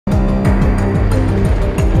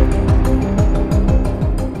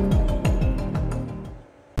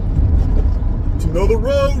Another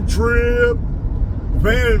road trip.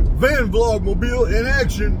 Van vlogmobile in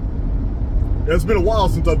action. It's been a while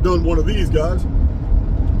since I've done one of these, guys.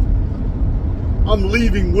 I'm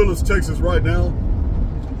leaving Willis, Texas right now.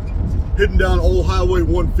 Heading down Old Highway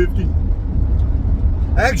 150.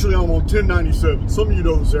 Actually, I'm on 1097. Some of you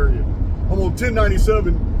know this area. I'm on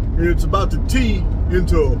 1097, and it's about to tee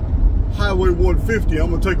into Highway 150. I'm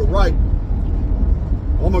going to take a right.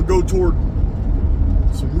 I'm going to go toward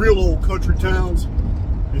some real old country towns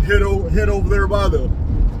and head over there by the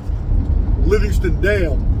Livingston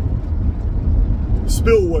Dam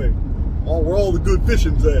spillway, where all the good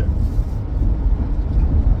fishing's at.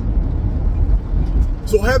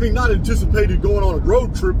 So having not anticipated going on a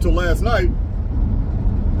road trip till last night,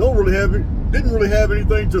 didn't really have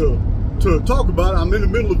anything to talk about. I'm in the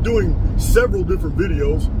middle of doing several different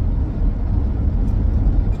videos.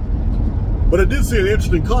 But I did see an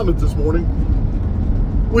interesting comment this morning,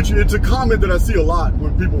 which it's a comment that I see a lot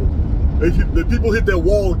when people hit that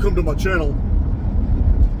wall and come to my channel.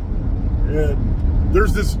 And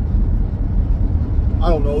there's this, I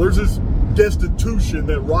don't know, there's this destitution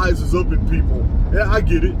that rises up in people. Yeah, I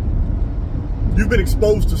get it. You've been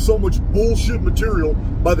exposed to so much bullshit material.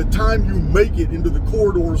 By the time you make it into the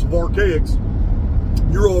corridors of Archaix,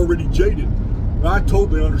 you're already jaded. And I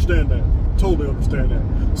totally understand that. Totally understand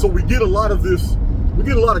that. So we get a lot of this, we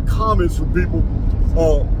get a lot of comments from people,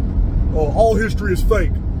 all history is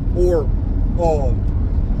fake, or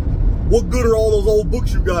what good are all those old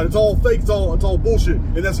books you got? It's all fake, it's all bullshit.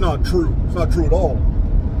 And that's not true. It's not true at all.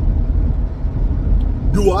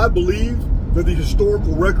 Do I believe that the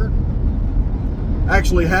historical record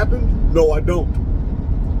actually happened? No, I don't.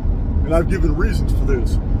 And I've given reasons for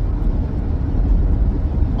this.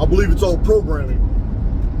 I believe it's all programming.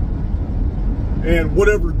 And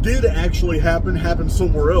whatever did actually happen happened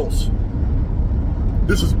somewhere else.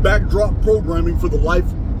 This is backdrop programming for the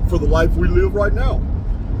life we live right now.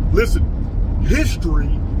 Listen, history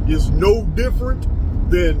is no different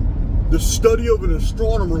than the study of an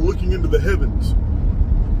astronomer looking into the heavens.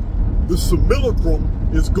 The simulacrum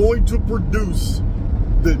is going to produce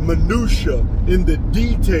the minutia in the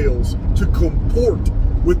details to comport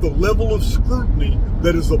with the level of scrutiny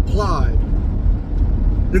that is applied.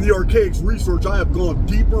 In the Archaix research, I have gone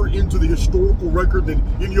deeper into the historical record than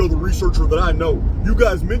any other researcher that I know. You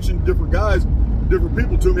guys mentioned different guys, different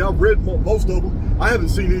people to me. I've read most of them. I haven't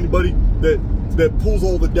seen anybody that pulls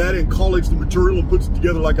all the data and collates the material and puts it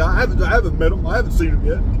together like I haven't met them. I haven't seen them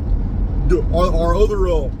yet. Are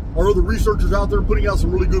other researchers out there putting out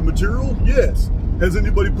some really good material? Yes. Has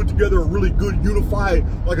anybody put together a really good unified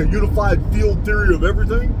field theory of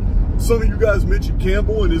everything? Some of you guys mentioned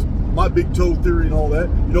Campbell and his my big toe theory and all that.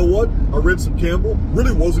 You know what? I read some Campbell,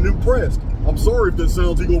 really wasn't impressed. I'm sorry if that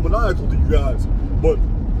sounds egomaniacal to you guys, but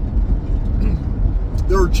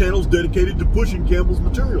there are channels dedicated to pushing Campbell's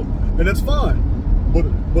material, and that's fine. But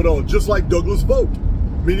just like Douglas Vogt,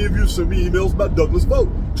 many of you send me emails about Douglas Vogt.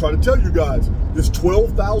 Try to tell you guys, this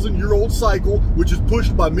 12,000-year-old cycle, which is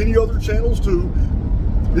pushed by many other channels too,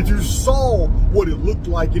 if you saw what it looked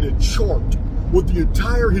like in a chart, with the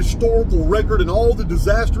entire historical record and all the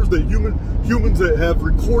disasters that humans that have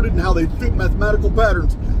recorded and how they fit mathematical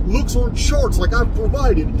patterns, looks on charts like I've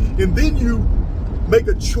provided, and then you make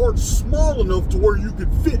a chart small enough to where you could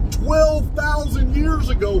fit 12,000 years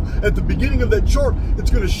ago at the beginning of that chart, it's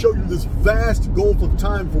going to show you this vast gulf of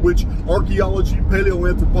time for which archaeology,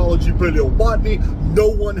 paleoanthropology, paleobotany, no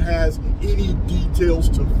one has any details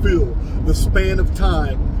to fill. The span of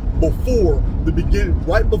time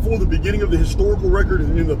right before the beginning of the historical record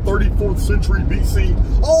in the 34th century BC,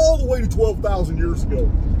 all the way to 12,000 years ago.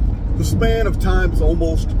 The span of time is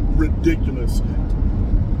almost ridiculous.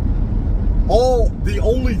 The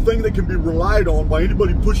only thing that can be relied on by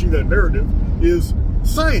anybody pushing that narrative is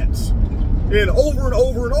science. And over and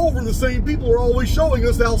over and over, the same people are always showing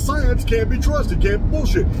us how science can't be trusted, can't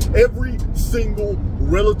bullshit. Every single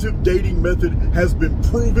relative dating method has been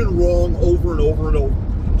proven wrong over and over and over.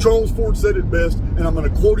 Charles Fort said it best, and I'm going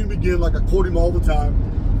to quote him again like I quote him all the time.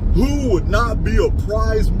 Who would not be a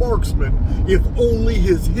prize marksman if only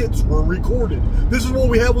his hits were recorded? This is what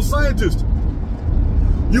we have with scientists.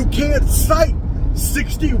 You can't cite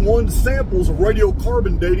 61 samples of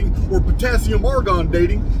radiocarbon dating or potassium argon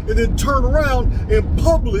dating and then turn around and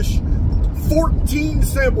publish 14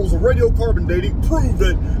 samples of radiocarbon dating, prove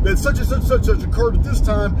that such and such occurred at this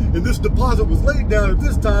time and this deposit was laid down at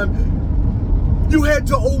this time. You had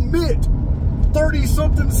to omit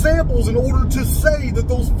 30-something samples in order to say that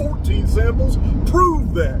those 14 samples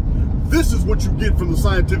prove that. This is what you get from the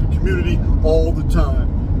scientific community all the time.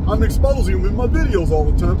 I'm exposing them in my videos all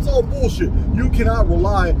the time. It's all bullshit. You cannot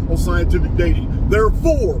rely on scientific dating.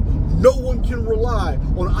 Therefore, no one can rely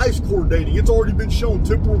on ice core dating. It's already been shown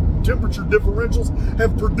temperature differentials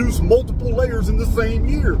have produced multiple layers in the same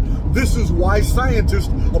year. This is why scientists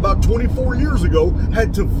about 24 years ago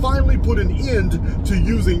had to finally put an end to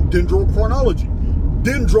using dendrochronology.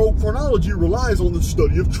 Dendrochronology relies on the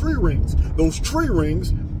study of tree rings. Those tree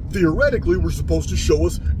rings theoretically were supposed to show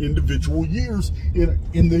us individual years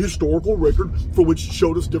in the historical record, for which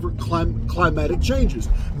showed us different climatic changes.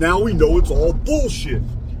 Now we know it's all bullshit.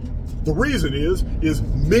 The reason is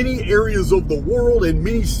many areas of the world and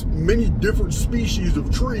many different species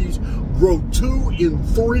of trees grow 2 and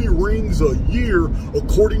 3 rings a year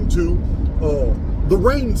according to the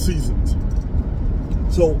rain seasons.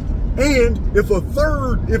 So, and if a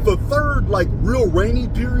third like real rainy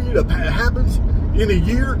period happens in a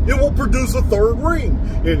year, it will produce a 3rd ring.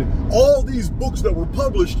 And all these books that were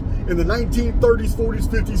published in the 1930s, 40s,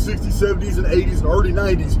 50s, 60s, 70s, and 80s, and early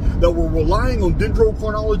 90s that were relying on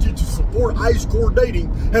dendrochronology to support ice core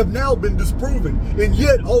dating have now been disproven. And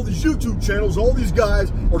yet all these YouTube channels, all these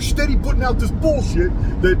guys are steady putting out this bullshit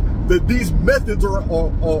that these methods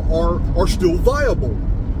are still viable.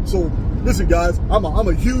 So listen, guys, I'm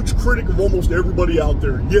a huge critic of almost everybody out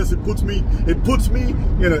there. Yes, it puts me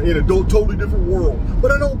in a totally different world,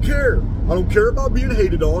 but I don't care. I don't care about being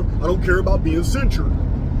hated on. I don't care about being censored.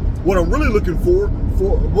 What I'm really looking for,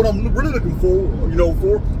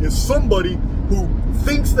 is somebody who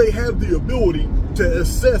thinks they have the ability to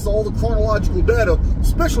assess all the chronological data,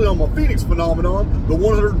 especially on my Phoenix phenomenon, the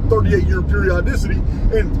 138-year periodicity.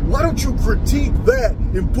 And why don't you critique that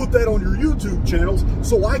and put that on your YouTube channels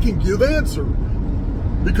so I can give answer?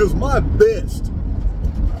 Because my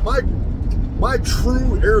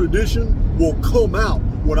true erudition will come out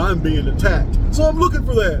when I'm being attacked. So I'm looking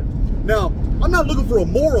for that. Now, I'm not looking for a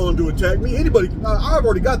moron to attack me. Anybody, I've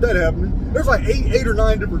already got that happening. There's like 8 or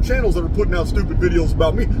 9 different channels that are putting out stupid videos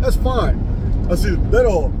about me. That's fine. I see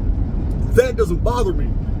that doesn't bother me,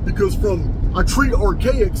 because I treat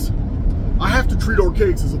Archaix, I have to treat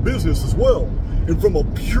Archaix as a business as well. And from a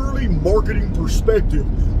purely marketing perspective,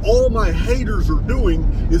 all my haters are doing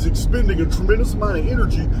is expending a tremendous amount of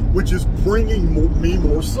energy, which is bringing me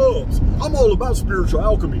more subs. I'm all about spiritual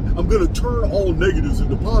alchemy. I'm going to turn all negatives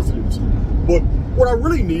into positives. But what I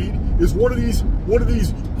really need is one of these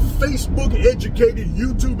Facebook educated,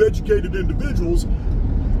 YouTube educated individuals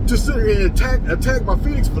to sit here and attack my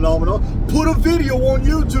Phoenix phenomenon. Put a video on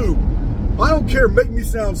YouTube. I don't care. Make me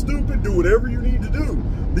sound stupid. Do whatever you need to do.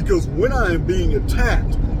 Because when I am being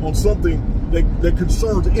attacked on something that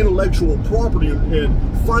concerns intellectual property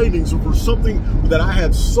and findings, or for something that I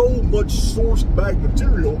have so much sourced back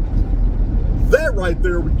material, that right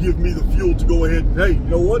there would give me the fuel to go ahead and, hey, you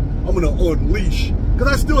know what? I'm going to unleash. Because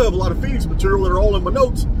I still have a lot of Phoenix material that are all in my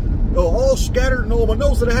notes, all scattered in all my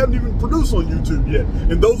notes that I haven't even produced on YouTube yet.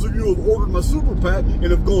 And those of you who have ordered my super pack and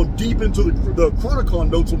have gone deep into the Chronicon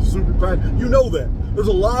notes on the super pack, you know that. There's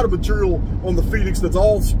a lot of material on the Phoenix that's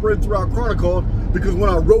all spread throughout Chronicon, because when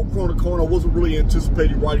I wrote Chronicon, I wasn't really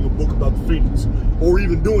anticipating writing a book about the Phoenix, or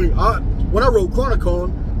even when I wrote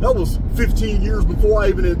Chronicon, that was 15 years before I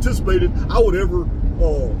even anticipated I would ever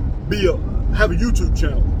have a YouTube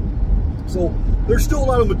channel. So there's still a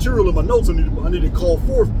lot of material in my notes I need to call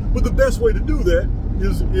forth, but the best way to do that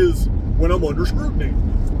is when I'm under scrutiny.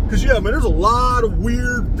 Because yeah, man, there's a lot of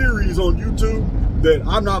weird theories on YouTube that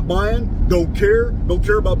I'm not buying, don't care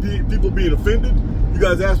about people being offended. You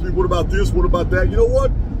guys ask me, what about this, what about that? You know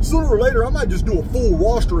what? Sooner or later, I might just do a full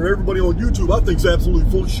roster of everybody on YouTube I think's absolutely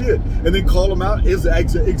full of shit, and then call them out as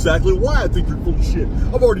exactly why I think they're full of shit.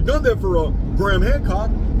 I've already done that for Graham Hancock.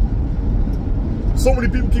 So many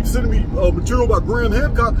people keep sending me material about Graham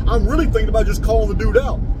Hancock. I'm really thinking about just calling the dude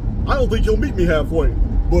out. I don't think he'll meet me halfway.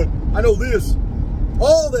 But I know this.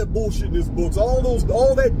 All that bullshit in his books, all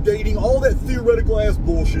that dating, all that theoretical ass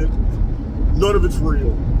bullshit, none of it's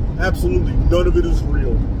real. Absolutely none of it is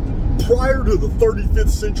real. Prior to the 35th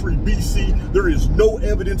century BC, there is no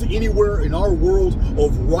evidence anywhere in our world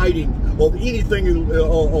of writing, of anything in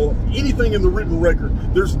the written record.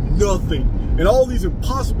 There's nothing. And all these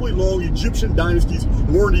impossibly long Egyptian dynasties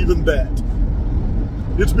weren't even that.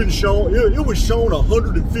 It's been shown, it was shown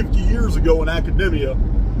 150 years ago in academia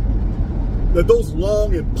that those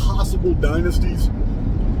long, impossible dynasties,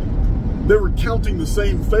 they were counting the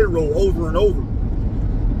same pharaoh over and over,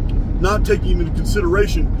 not taking into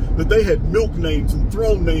consideration that they had milk names and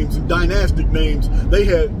throne names and dynastic names. They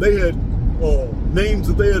had names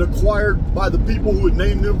that they had acquired by the people who had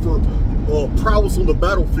named them for prowess on the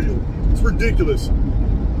battlefield. It's ridiculous.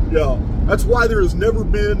 Yeah, That's why there has never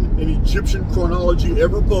been an Egyptian chronology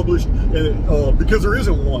ever published, and because there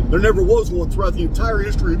isn't one. There never was one throughout the entire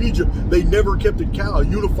history of Egypt. They never kept a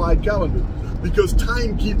unified calendar, because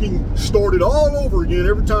timekeeping started all over again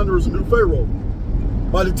every time there was a new pharaoh.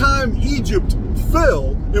 By the time Egypt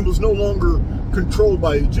fell and was no longer controlled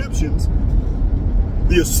by Egyptians,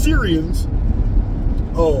 the Assyrians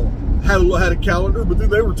had a calendar, but then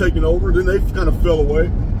they were taken over. Then they kind of fell away.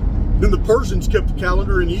 Then the Persians kept a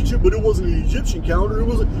calendar in Egypt, but it wasn't an Egyptian calendar. It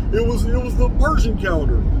was the Persian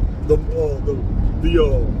calendar,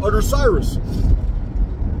 under Cyrus.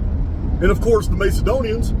 And of course, the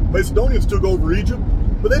Macedonians took over Egypt,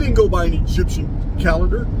 but they didn't go by an Egyptian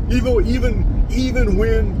calendar. Even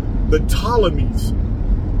when the Ptolemies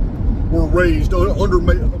were raised under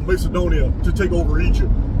Macedonia to take over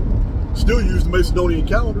Egypt, still used the Macedonian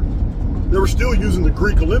calendar. They were still using the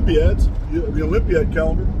Greek Olympiads, the Olympiad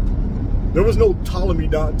calendar. There was no Ptolemy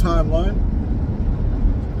timeline.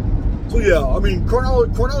 So yeah, I mean,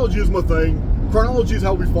 chronology is my thing. Chronology is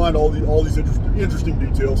how we find all these interesting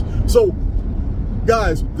details. So,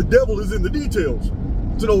 guys, the devil is in the details.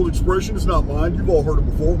 It's an old expression. It's not mine. You've all heard it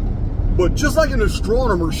before. But just like an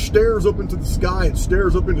astronomer stares up into the sky and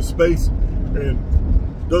stares up into space, and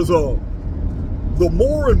does the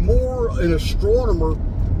more and more an astronomer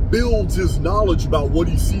builds his knowledge about what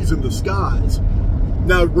he sees in the skies.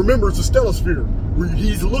 Now, remember, it's a stellosphere where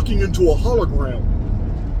he's looking into a hologram.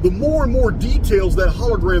 The more and more details that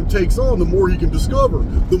hologram takes on, the more he can discover.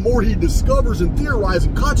 The more he discovers and theorizes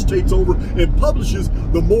and cogitates over and publishes,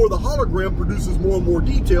 the more the hologram produces more and more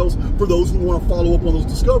details for those who want to follow up on those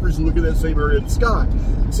discoveries and look at that same area of the sky.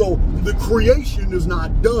 So the creation is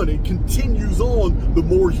not done. It continues on the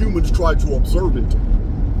more humans try to observe it.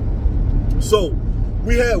 So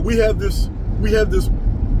we have this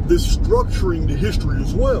structuring to history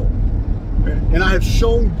as well. And I have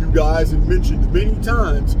shown you guys and mentioned many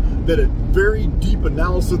times that a very deep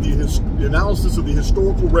analysis of the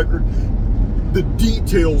historical record, the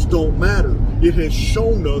details don't matter. It has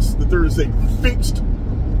shown us that there is a fixed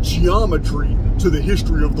geometry to the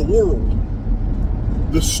history of the world.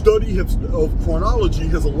 The study of chronology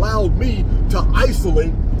has allowed me to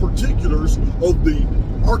isolate particulars of the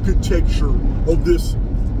architecture of this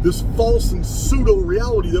false and pseudo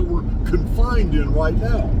reality that we're confined in right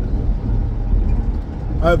now.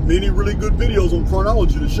 I have many really good videos on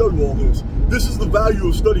chronology to show you all this. This is the value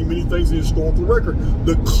of studying many things in the historical record.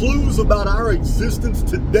 The clues about our existence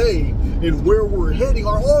today and where we're heading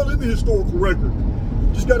are all in the historical record.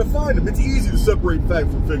 Just got to find them. It's easy to separate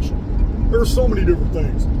fact from fiction. There are so many different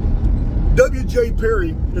things. W.J. Perry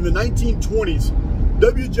in the 1920s,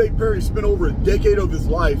 W.J. Perry spent over a decade of his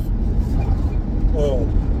life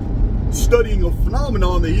studying a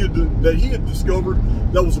phenomenon that he had discovered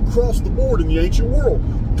that was across the board in the ancient world.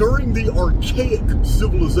 During the Archaic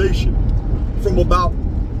civilization, from about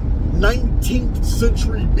 19th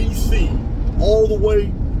century BC all the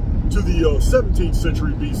way to the 17th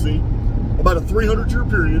century BC, about a 300-year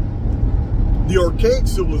period, the Archaic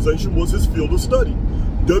civilization was his field of study.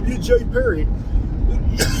 W.J. Perry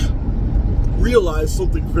realized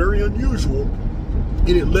something very unusual,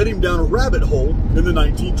 and it led him down a rabbit hole in the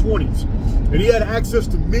 1920s. And he had access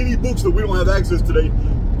to many books that we don't have access today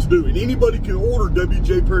to do. And anybody can order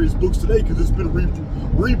W.J. Perry's books today because it's been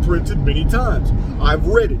reprinted many times. I've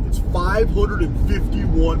read it. It's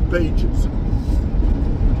 551 pages.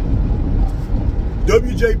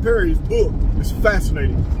 W.J. Perry's book is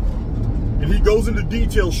fascinating. And he goes into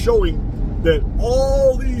detail showing that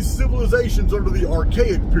all these civilizations under the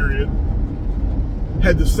Archaic period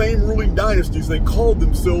had the same ruling dynasties. They called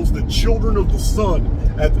themselves the children of the sun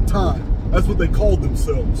at the time. That's what they called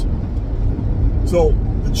themselves. So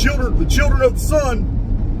the children of the sun,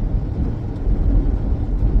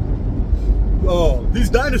 these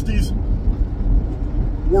dynasties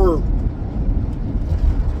were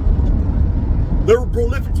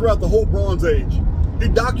prolific throughout the whole Bronze Age. He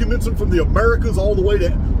documents them from the Americas all the way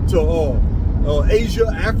to Asia,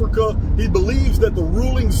 Africa. He believes that the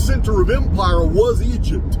ruling center of empire was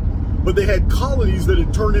Egypt, but they had colonies that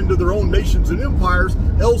had turned into their own nations and empires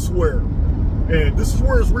elsewhere. And this is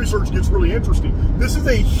where his research gets really interesting. This is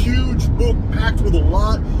a huge book packed with a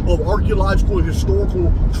lot of archaeological and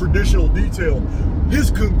historical traditional detail.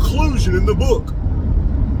 His conclusion in the book,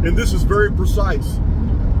 and this is very precise,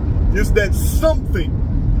 is that something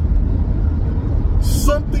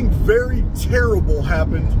very terrible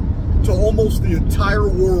happened to almost the entire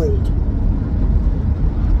world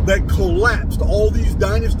that collapsed all these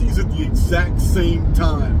dynasties at the exact same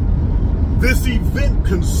time. This event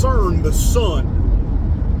concerned the sun.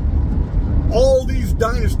 All these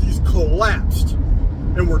dynasties collapsed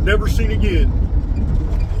and were never seen again.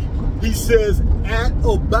 He says at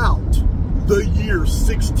about the year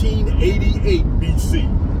 1688 BC.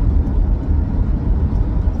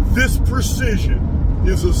 This precision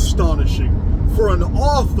is astonishing for an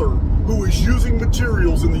author who is using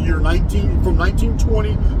materials in the year from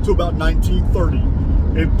 1920 to about 1930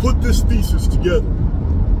 and put this thesis together.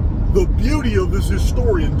 The beauty of this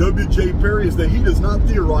historian, W.J. Perry, is that he does not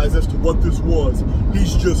theorize as to what this was.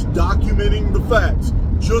 He's just documenting the facts.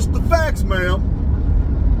 Just the facts, ma'am.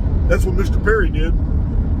 That's what Mr. Perry did.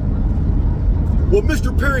 What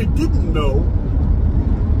Mr. Perry didn't know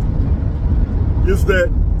is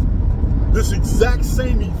that this exact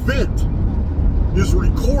same event is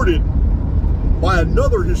recorded by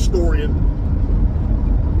another historian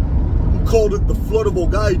who called it the Flood of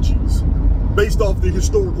Archaix, based off the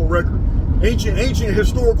historical record. Ancient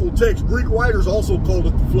historical texts, Greek writers also called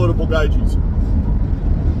it the Flood of Archaix.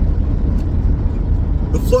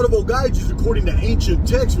 The Flood of Archaix, according to ancient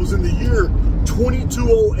texts, was in the year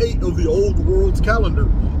 2208 of the Old World's calendar.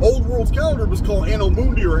 Old World's calendar was called Anno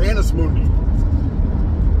Mundi or Annus Mundi.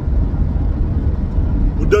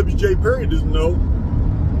 What W.J. Perry doesn't know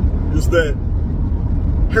is that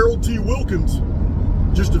Harold T. Wilkins,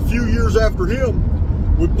 just a few years after him,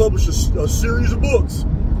 would publish a series of books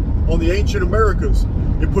on the ancient Americas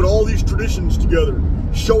and put all these traditions together,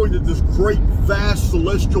 showing that this great, vast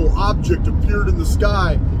celestial object appeared in the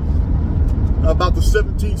sky about the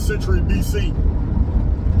 17th century BC.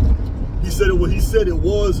 He said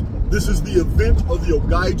this is the event of the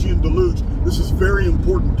Archaigian deluge. This is very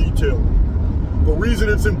important detail. The reason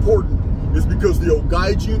it's important is because the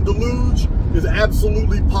Archaigian deluge is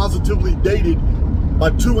absolutely positively dated by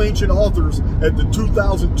two ancient authors at the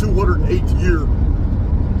 2208th year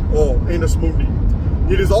Annus Mundi.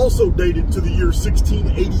 It is also dated to the year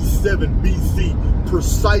 1687 BC,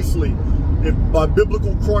 precisely, by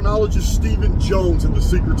biblical chronologist Stephen Jones in The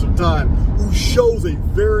Secrets of Time, who shows a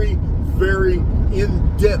very, very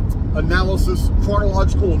in-depth analysis,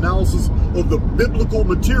 chronological analysis of the biblical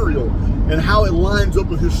material and how it lines up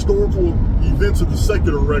with historical events of the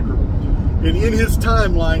secular record. And in his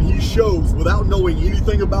timeline, he shows, without knowing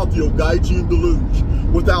anything about the Archaigian deluge,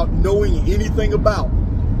 without knowing anything about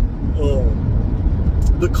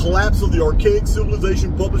the collapse of the archaic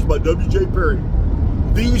civilization published by W.J. Perry,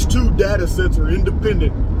 these two data sets are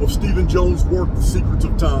independent of Stephen Jones' work, The Secrets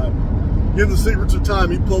of Time. In The Secrets of Time,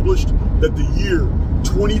 he published that the year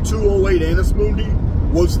 2208 Annus Mundi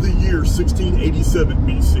was the year 1687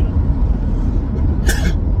 BC.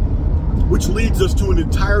 Which leads us to an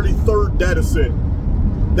entirely third data set.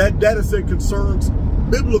 That data set concerns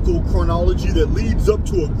biblical chronology that leads up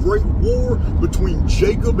to a great war between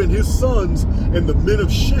Jacob and his sons and the men of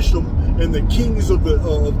Shishim and the kings of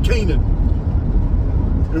Canaan.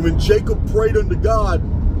 And when Jacob prayed unto God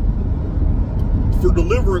for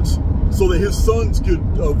deliverance so that his sons could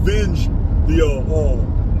avenge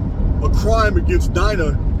a crime against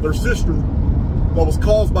Dinah, their sister, that was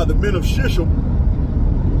caused by the men of Shishim,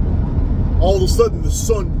 all of a sudden the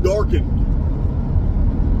sun darkened.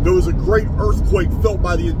 There was a great earthquake felt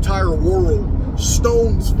by the entire world.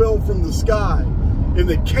 Stones fell from the sky. And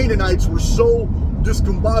the Canaanites were so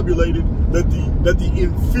discombobulated that the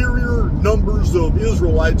inferior numbers of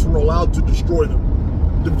Israelites were allowed to destroy them,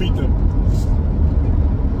 defeat them.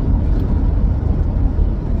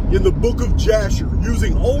 In the book of Jasher,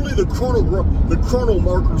 using only the chronal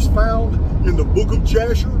markers found in the book of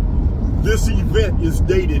Jasher, this event is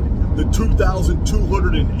dated the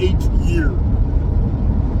 2208th year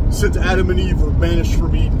since Adam and Eve were banished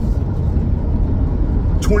from Eden.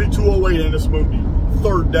 2208 Annus Mundi,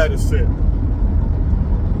 third data set.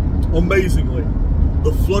 Amazingly,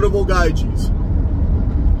 the Flood of Archaix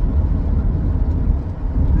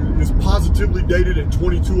is positively dated at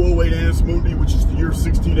 2208 Annus Mundi, which is the year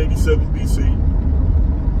 1687 BC.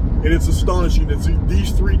 And it's astonishing that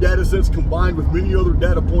these three data sets, combined with many other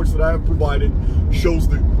data points that I have provided, shows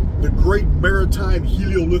the great maritime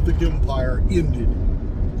Heliolithic empire ended,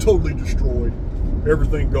 totally destroyed,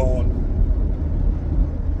 everything gone.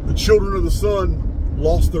 The children of the sun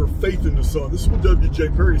lost their faith in the sun. This is what W.J.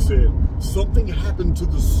 Perry said. Something happened to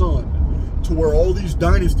the sun to where all these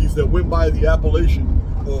dynasties that went by the appellation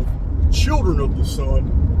of children of the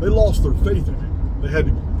sun, they lost their faith in it. They had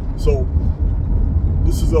to. So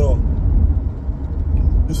this is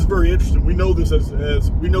very interesting. We know this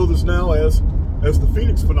we know this now as the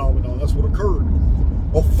Phoenix phenomenon. That's what occurred.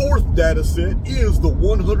 A fourth data set is the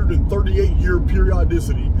 138-year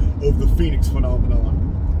periodicity of the Phoenix phenomenon.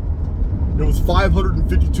 It was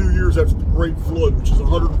 552 years after the Great Flood, which is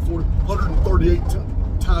 138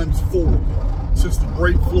 times 4 since the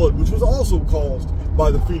Great Flood, which was also caused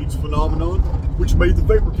by the Phoenix phenomenon, which made the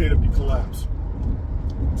vapor canopy collapse.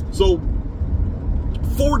 So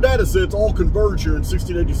 4 data sets all converge here in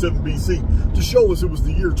 1687 BC to show us it was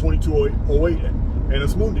the year 2208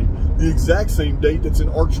 Annus Mundi, the exact same date that's in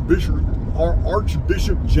Archbishop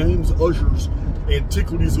James Ussher's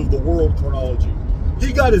Antiquities of the World chronology.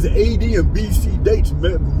 He got his AD and BC dates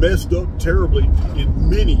messed up terribly in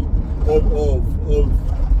many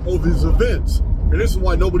of his events. And this is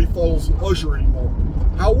why nobody follows Ussher anymore.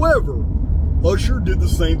 However, Ussher did the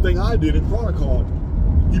same thing I did in Chronicon.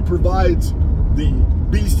 He provides the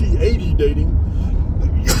BC AD dating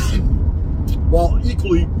while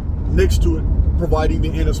equally next to it providing the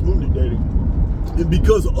Annus Mundi dating. And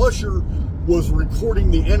because Ussher was recording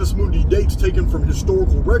the Annus Mundi dates taken from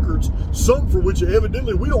historical records, some for which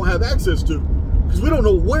evidently we don't have access to, because we don't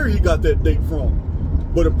know where he got that date from,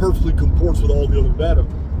 but it perfectly comports with all the other data.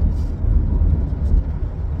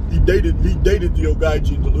 He dated the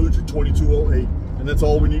Ogygian deluge in 2208, and that's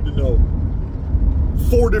all we need to know.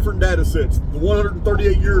 4 different data sets. The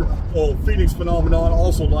 138-year Phoenix phenomenon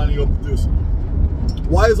also lining up with this.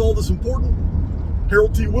 Why is all this important?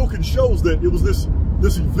 Harold T. Wilkins shows that it was this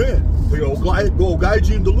event, the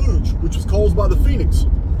Ogygian deluge, which was caused by the Phoenix.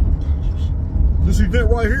 This event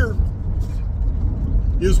right here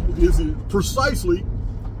is precisely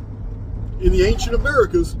in the ancient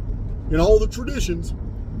Americas, in all the traditions.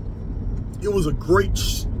 It was a great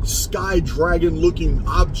sky dragon looking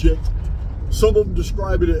object. Some of them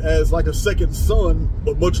describe it as like a second sun,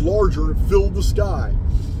 but much larger. It filled the sky.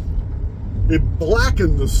 It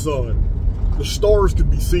blackened the sun. The stars could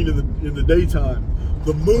be seen in the daytime.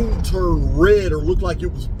 The moon turned red or looked like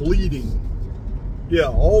it was bleeding. Yeah,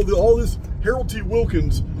 all this. Harold T.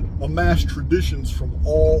 Wilkins amassed traditions from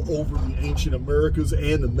all over the ancient Americas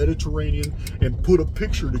and the Mediterranean and put a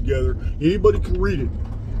picture together. Anybody can read it.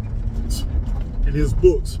 It's in his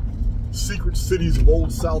books, Secret Cities of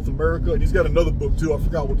Old South America. And he's got another book too, I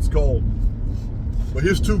forgot what it's called. But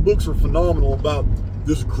his 2 books are phenomenal about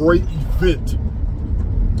this great event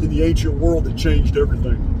in the ancient world that changed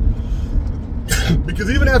everything. Because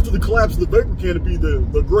even after the collapse of the vapor canopy,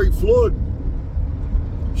 the Great Flood,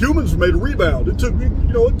 humans made a rebound. It took,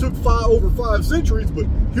 it took over 5 centuries, but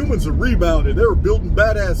humans have rebounded. They were building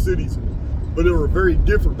badass cities, but they were very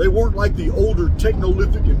different. They weren't like the older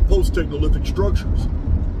Technolithic and post-Technolithic structures.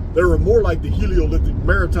 They were more like the Heliolithic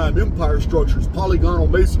maritime empire structures, polygonal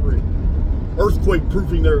masonry,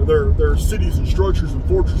 earthquake-proofing their cities and structures and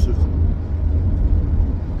fortresses.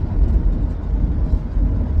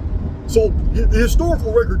 So the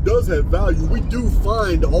historical record does have value. We do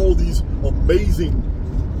find all these amazing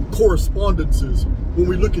correspondences when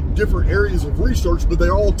we look at different areas of research, but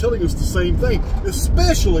they're all telling us the same thing,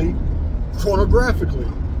 especially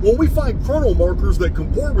chronographically. When we find chrono markers that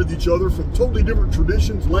comport with each other from totally different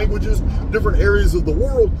traditions, languages, different areas of the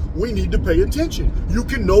world, we need to pay attention. You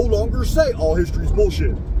can no longer say all history is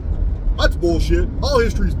bullshit. That's bullshit. All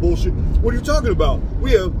history is bullshit. What are you talking about?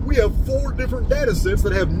 We have 4 different data sets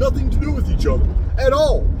that have nothing to do with each other at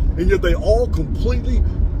all, and yet they all completely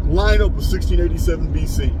line up with 1687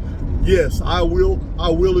 BC. Yes, I will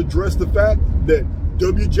address the fact that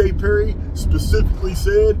W.J. Perry specifically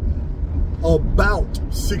said about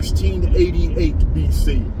 1688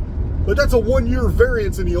 BC. But that's a 1-year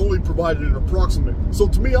variance, and he only provided an approximate. So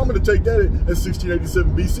to me, I'm going to take that as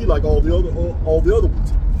 1687 BC, like all the other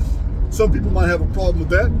ones. Some people might have a problem with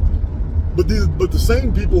that, but the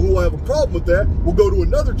same people who have a problem with that will go to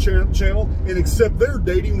another channel and accept their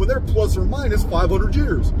dating when they're plus or minus 500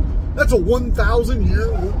 years. That's a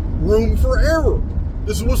 1,000-year room for error.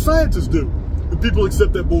 This is what scientists do. And people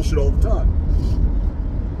accept that bullshit all the time.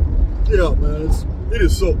 Yeah, man,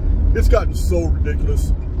 it's gotten so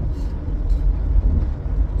ridiculous.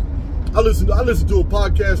 I listened to a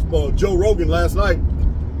podcast from Joe Rogan last night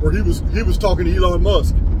where he was talking to Elon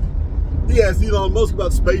Musk. He asked Elon Musk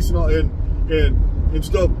about space and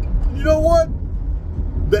stuff. You know what?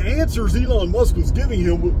 The answers Elon Musk was giving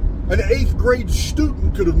him, an 8th grade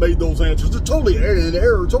student could have made those answers. They're totally in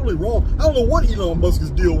error, totally wrong. I don't know what Elon Musk's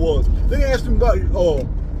deal was. They asked him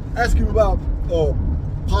about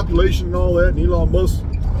population and all that, and Elon Musk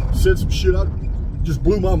said some shit that just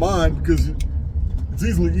blew my mind because it's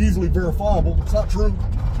easily verifiable. It's not true.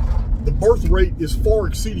 The birth rate is far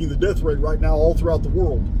exceeding the death rate right now all throughout the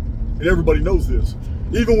world. And everybody knows this.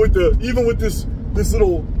 Even with this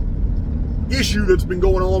little issue that's been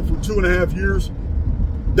going on for 2.5 years,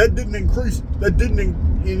 that didn't increase. It didn't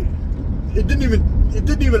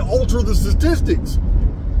even alter the statistics.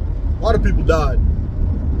 A lot of people died.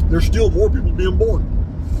 There's still more people being born.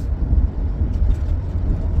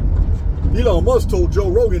 Elon Musk told Joe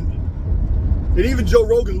Rogan And even Joe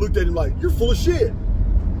Rogan looked at him like, you're full of shit.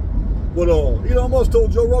 But, Elon Musk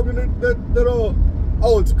told Joe Rogan that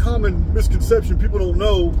oh, it's a common misconception. People don't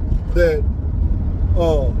know that,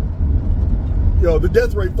 the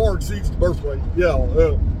death rate far exceeds the birth rate. Yeah,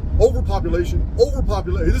 overpopulation.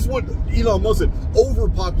 This is what Elon Musk said.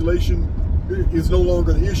 Overpopulation is no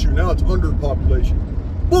longer the issue. Now it's underpopulation.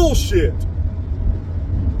 Bullshit.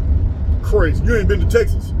 Crazy. You ain't been to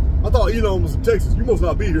Texas. I thought Elon was in Texas. You must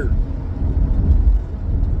not be here.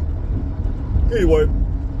 Anyway.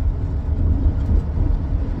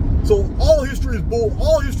 So all history of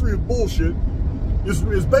bullshit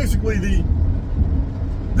is basically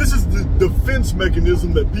this is the defense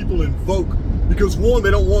mechanism that people invoke because one,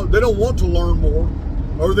 they don't want to learn more,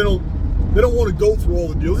 or they don't want to go through all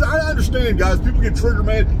the deals. I understand, guys, people get triggered,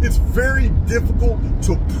 man. It's very difficult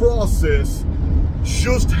to process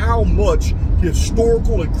just how much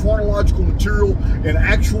historical and chronological material and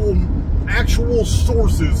actual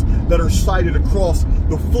sources that are cited across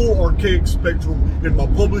the full Archaix spectrum in my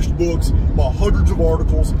published books, my hundreds of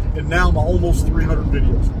articles, and now my almost 300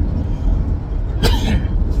 videos.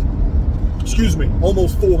 Excuse me,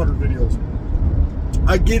 almost 400 videos.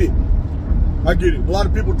 I get it. A lot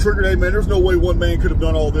of people triggered, hey man, there's no way one man could have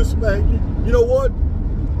done all this. Man, you know what?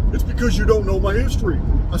 It's because you don't know my history.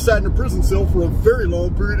 I sat in a prison cell for a very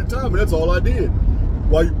long period of time, and that's all I did.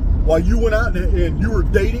 While you went out and you were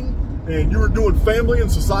dating, and you were doing family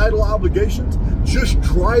and societal obligations, just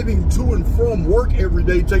driving to and from work every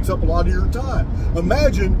day takes up a lot of your time.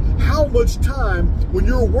 Imagine how much time when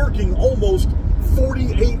you're working almost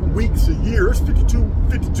 48 weeks a year. It's 52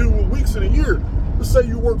 weeks in a year. Let's say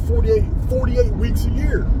you work 48 weeks a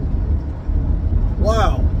year.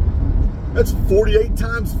 Wow. That's 48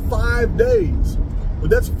 times 5 days. But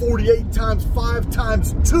that's 48 times 5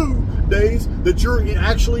 times 2 days that you're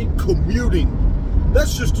actually commuting.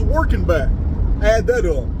 That's just working back. Add that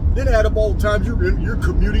up. Then add up all the times you're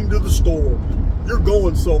commuting to the store. You're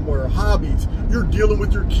going somewhere. Hobbies. You're dealing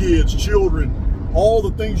with your kids, children, all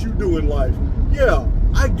the things you do in life. Yeah,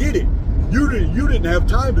 I get it. You didn't have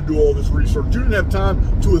time to do all this research. You didn't have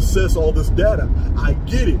time to assess all this data. I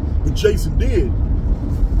get it. But Jason did.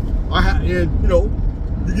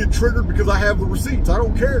 You get triggered because I have the receipts. I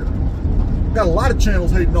don't care. Got a lot of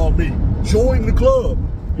channels hating on me. Join the club.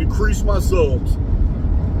 Increase my subs.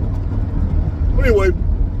 Anyway,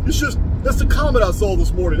 that's the comment I saw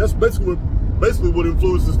this morning. That's basically what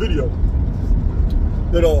influenced this video.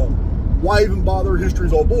 That why even bother?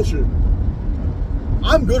 History's all bullshit.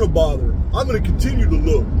 I'm gonna bother. I'm gonna continue to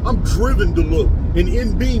look. I'm driven to look. And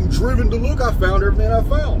in being driven to look, I found everything I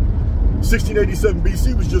found. 1687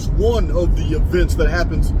 BC was just one of the events that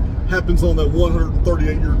happens on that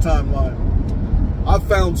 138-year timeline. I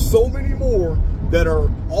found so many more that are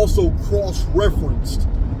also cross-referenced,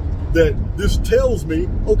 that this tells me,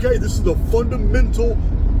 okay, this is a fundamental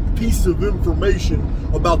piece of information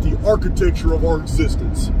about the architecture of our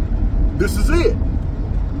existence. This is it.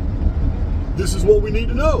 This is what we need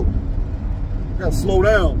to know. I gotta slow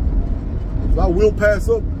down. I will pass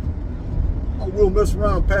up. I will mess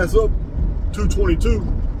around and pass up 222.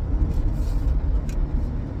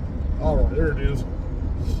 All right, there it is.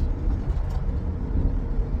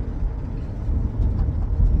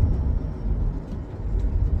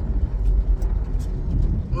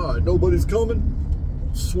 All right, nobody's coming.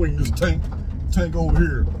 Swing this tank over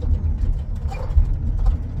here.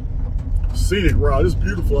 Scenic ride. It's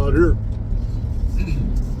beautiful out here.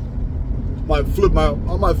 I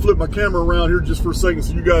might flip my camera around here just for a second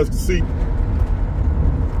so you guys can see.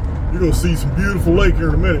 You're gonna see some beautiful lake here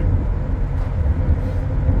in a minute.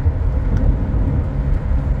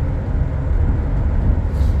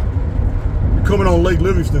 You're coming on Lake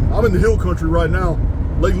Livingston. I'm in the hill country right now.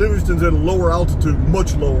 Lake Livingston's at a lower altitude,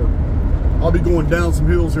 much lower. I'll be going down some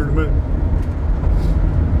hills here in a minute.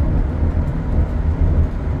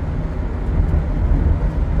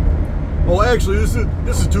 Oh, actually, this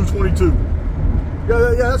is 222.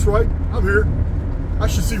 Yeah, that's right. I'm here. I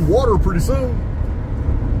should see water pretty soon.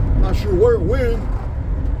 Not sure where it went.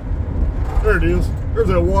 There it is. There's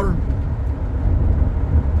that water.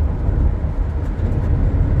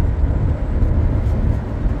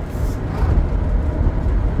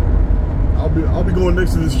 I'll be going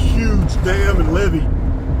next to this huge dam and levee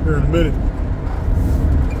here in a minute.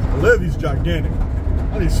 The levee's gigantic.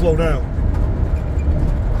 I need to slow down.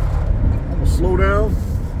 I'm gonna slow down.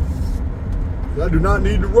 I do not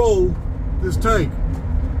need to roll this tank.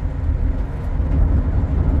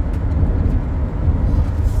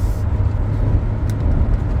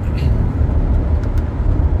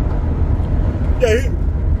 Yeah,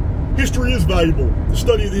 history is valuable. The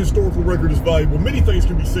study of the historical record is valuable. Many things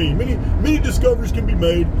can be seen. Many discoveries can be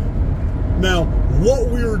made. Now, what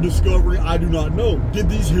we are discovering, I do not know. Did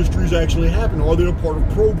these histories actually happen? Are they a part of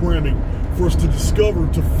programming for us to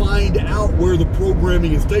discover, to find out where the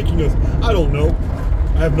programming is taking us? I don't know.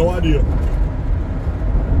 I have no idea.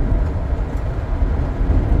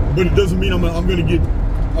 But it doesn't mean I'm going to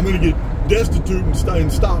get destitute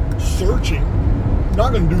and stop searching. I'm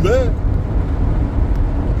not going to do that.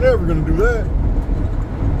 Never going to do that.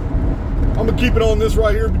 I'm going to keep it on this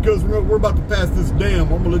right here because we're about to pass this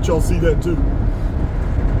dam. I'm going to let y'all see that too.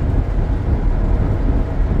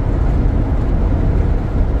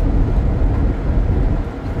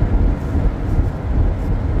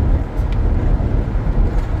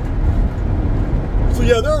 So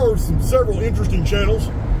yeah, there are several interesting channels.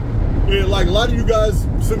 And like a lot of you guys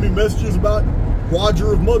send me messages about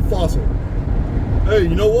Roger of Mud Fossil. Hey,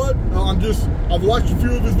 you know what? I've watched a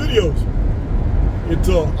few of his videos.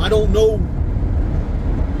 I don't know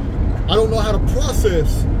how to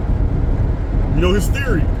process, his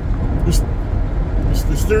theory. This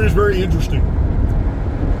theory is very interesting.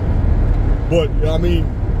 But I mean,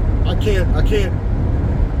 I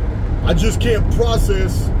just can't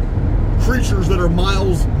process creatures that are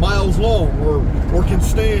miles long or can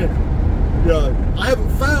stand. I haven't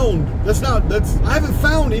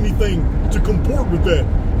found anything to comport with that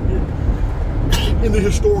in the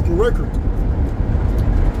historical record.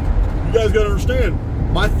 You guys got to understand,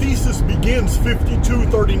 my thesis begins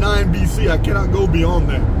 5239 BC. I cannot go beyond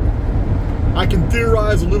that. I can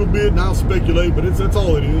theorize a little bit and I'll speculate, but that's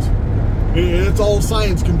all it is. And it's all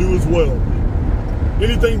science can do as well.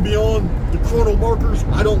 Anything beyond the chrono markers,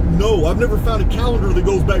 I don't know. I've never found a calendar that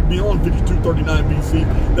goes back beyond 5239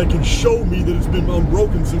 BC that can show me that it's been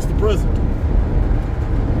unbroken since the present.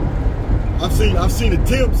 I've seen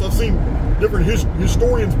attempts. I've seen different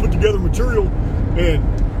historians put together material,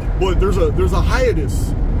 but there's a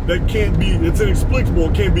hiatus that can't be. It's inexplicable.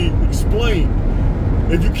 It can't be explained.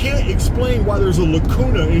 If you can't explain why there's a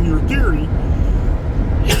lacuna in your theory,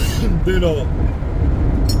 then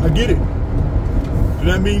I get it. And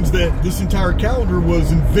that means that this entire calendar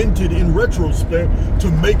was invented in retrospect to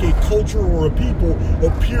make a culture or a people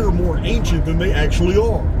appear more ancient than they actually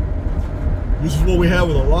are. This is what we have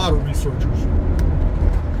with a lot of researchers.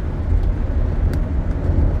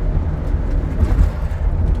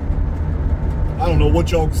 I don't know what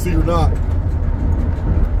y'all can see or not.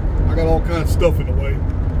 I got all kinds of stuff in the way.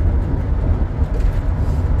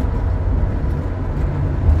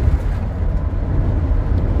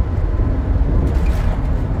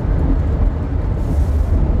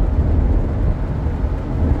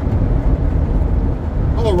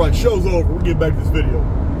 Alright, show's over. We'll get back to this video.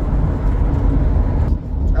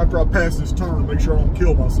 After I pass this turn, make sure I don't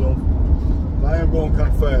kill myself. I am going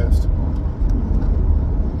kind of fast.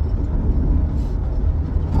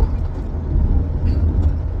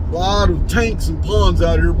 A lot of tanks and ponds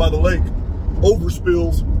out here by the lake.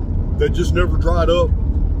 Overspills that just never dried up.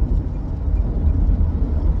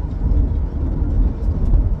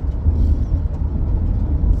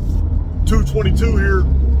 .222 here.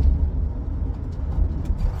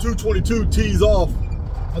 222 tees off.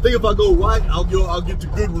 I think if I go right, I'll get to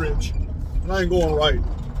Goodrich. And I ain't going right.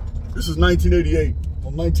 This is 1988.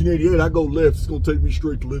 On 1988, I go left. It's gonna take me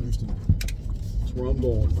straight to Livingston. That's where I'm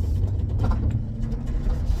going.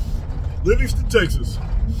 Livingston, Texas.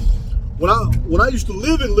 When I used to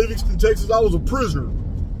live in Livingston, Texas, I was a prisoner.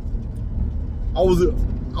 I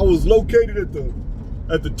was located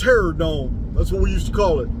at the Terror Dome. That's what we used to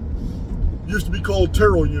call it. It used to be called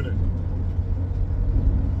Terror Unit.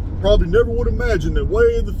 Probably never would imagine that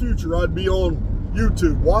way in the future I'd be on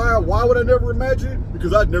YouTube. Why would I never imagine it?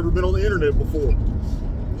 Because I'd never been on the internet before.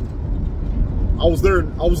 I was there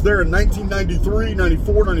in 1993,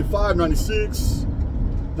 94, 95, 96,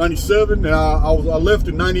 97, and I left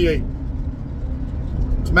in 98.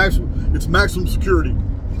 It's maximum security.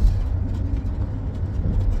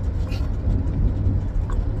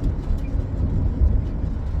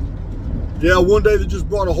 Yeah, one day they just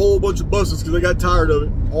brought a whole bunch of buses because they got tired of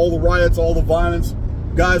it. All the riots, all the violence,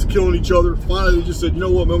 guys killing each other. Finally, they just said, you know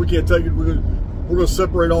what, man, we can't take it. We're gonna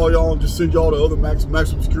separate all y'all and just send y'all to other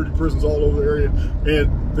maximum security prisons all over the area.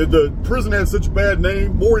 And the prison had such a bad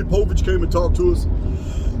name. Maury Povich came and talked to us.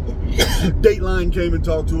 Dateline came and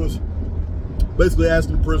talked to us, basically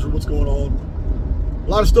asking the prisoner what's going on. A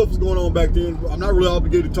lot of stuff was going on back then. I'm not really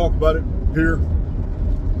obligated to talk about it here.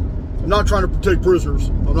 I'm not trying to protect prisoners.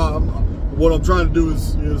 What I'm trying to do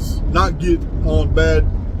is not get on bad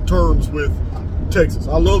terms with Texas.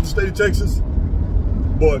 I love the state of Texas,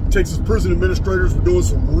 but Texas prison administrators were doing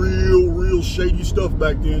some real shady stuff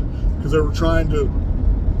back then. because they were trying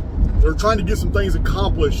to get some things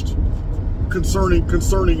accomplished concerning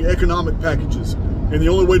economic packages. And the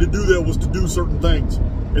only way to do that was to do certain things.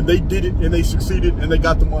 And they did it, and they succeeded, and they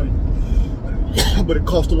got the money. But it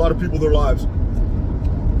cost a lot of people their lives.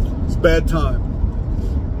 It's a bad time.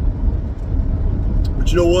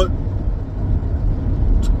 But you know what?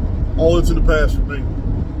 All that's in the past for me.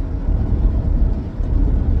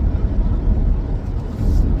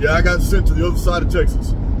 Yeah, I got sent to the other side of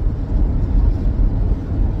Texas.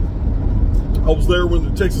 I was there when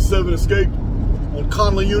the Texas 7 escaped on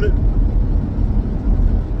Conley unit.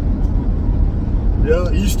 Yeah,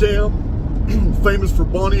 Eastham, famous for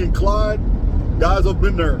Bonnie and Clyde. Guys, I've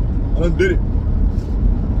been there. I done did it.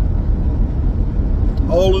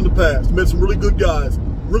 All in the past. Met some really good guys.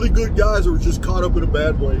 Really good guys that were just caught up in a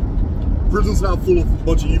bad way. Prison's not full of a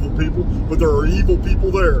bunch of evil people, but there are evil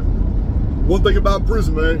people there. One thing about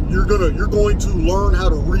prison, man, you're going to learn how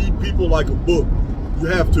to read people like a book. You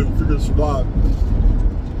have to if you're going to survive.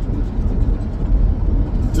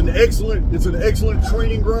 It's an excellent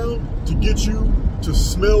training ground to get you to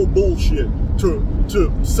smell bullshit, to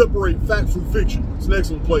separate fact from fiction. It's an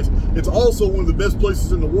excellent place. It's also one of the best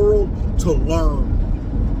places in the world to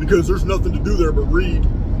learn, because there's nothing to do there but read.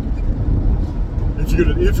 If you're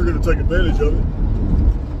gonna take advantage of it.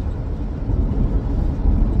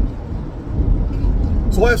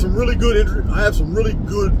 So I have some really good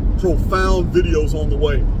profound videos on the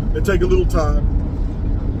way. They take a little time.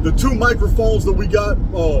 The 2 microphones that we got,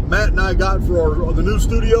 Matt and I got for the new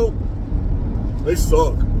studio, they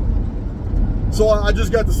suck. So I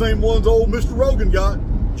just got the same ones old Mr. Rogan got,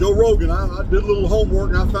 Joe Rogan. I did a little homework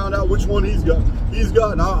and I found out which one he's got.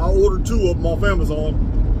 And I ordered 2 of them off Amazon.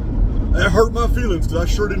 That hurt my feelings because I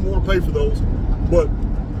sure didn't want to pay for those. But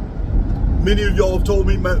many of y'all have told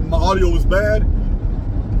me my audio is bad.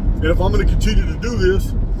 And if I'm going to continue to do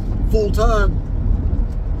this full time,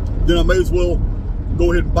 then I may as well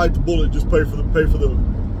go ahead and bite the bullet and just pay for the microphone.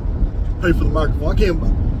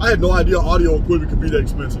 I had no idea audio equipment could be that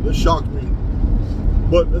expensive. That shocked me.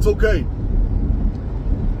 But that's okay.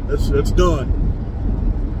 That's done.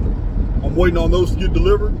 I'm waiting on those to get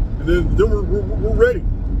delivered, and then we're ready.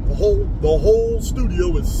 The whole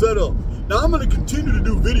studio is set up. Now I'm going to continue to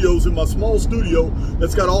do videos in my small studio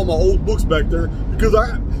that's got all my old books back there, because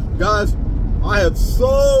guys, I have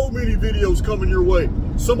so many videos coming your way.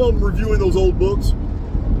 Some of them reviewing those old books,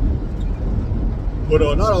 but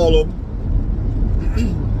not all of them.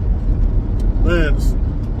 Man, it's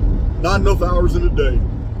not enough hours in a day.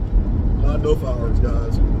 Not enough hours,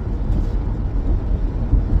 guys.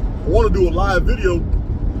 I want to do a live video.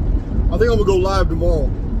 I think I'm going to go live tomorrow.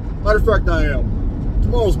 Matter of fact, I am.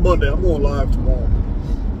 Tomorrow's Monday. I'm going live tomorrow.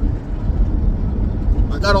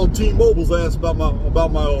 I got on T-Mobile's ass about my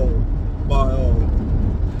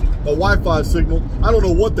Wi-Fi signal. I don't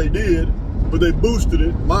know what they did, but they boosted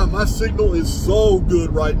it. My signal is so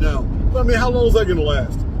good right now. But I mean, how long is that going to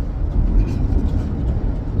last?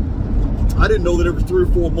 I didn't know that every 3 or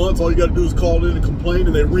 4 months, all you got to do is call in and complain,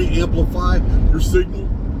 and they re-amplify your signal.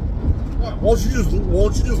 Why don't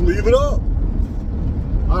you just leave it up?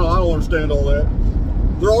 I don't understand all that.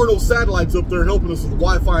 There are no satellites up there helping us with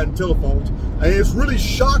Wi-Fi and telephones, and it really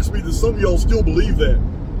shocks me that some of y'all still believe that.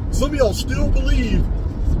 Some of y'all still believe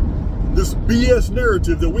this BS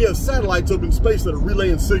narrative that we have satellites up in space that are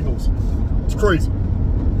relaying signals. It's crazy.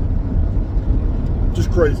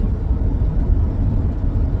 Just crazy.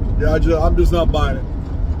 Yeah, I'm just not buying it.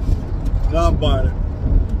 Not buying it.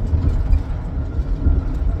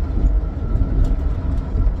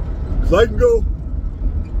 Because I can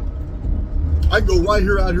go right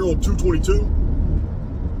here out here on 222,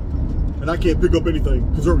 and I can't pick up anything.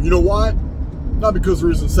 Because you know why? Not because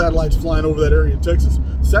there isn't satellites flying over that area in Texas.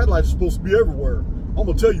 Satellites are supposed to be everywhere. I'm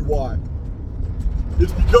going to tell you why.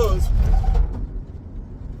 It's because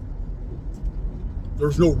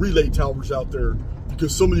there's no relay towers out there.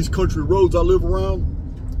 Because some of these country roads I live around,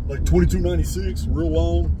 like 2296, real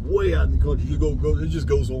long, way out in the country, it just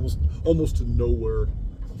goes almost to nowhere.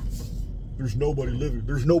 There's nobody living.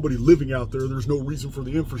 There's nobody living out there. There's no reason for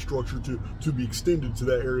the infrastructure to be extended to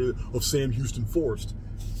that area of Sam Houston Forest.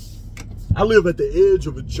 I live at the edge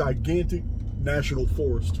of a gigantic national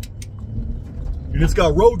forest. And it's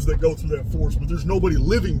got roads that go through that forest, but there's nobody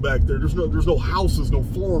living back there. There's no houses, no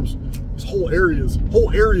farms. There's whole areas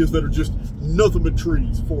that are just nothing but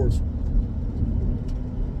trees, forest.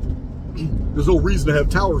 There's no reason to have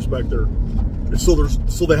towers back there. And so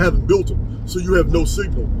they haven't built them. So you have no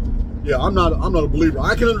signal. Yeah, I'm not a believer.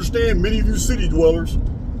 I can understand many of you city dwellers,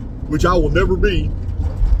 which I will never be.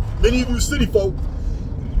 Many of you city folk,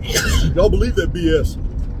 y'all believe that BS.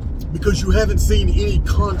 because you haven't seen any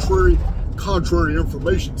contrary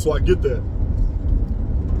information. So I get that.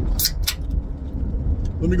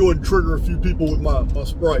 Let me go ahead and trigger a few people with my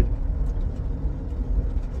Sprite.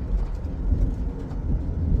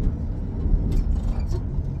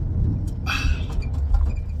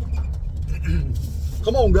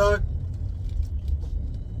 Come on, guy.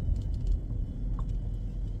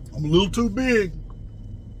 I'm a little too big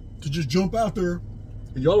to just jump out there,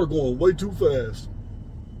 and y'all are going way too fast.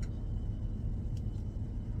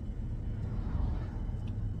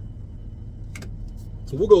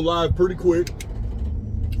 So we'll go live pretty quick.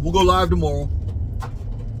 We'll go live tomorrow.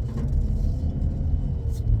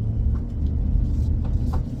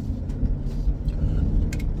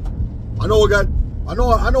 I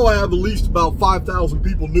know I have at least about 5,000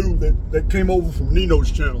 people new that came over from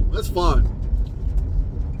Nino's channel. That's fine.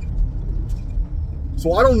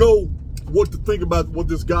 So I don't know what to think about what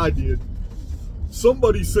this guy did.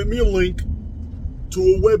 Somebody sent me a link to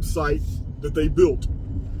a website that they built.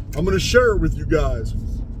 I'm going to share it with you guys.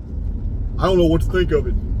 I don't know what to think of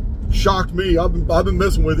it. Shocked me. I've been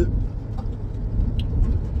messing with it.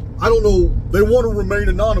 I don't know. They want to remain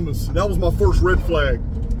anonymous. That was my first red flag.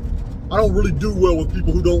 I don't really do well with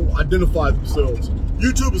people who don't identify themselves.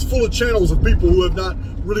 YouTube is full of channels of people who have not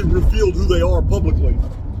really revealed who they are publicly.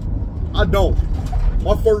 I don't.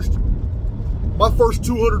 My first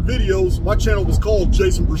 200 videos, my channel was called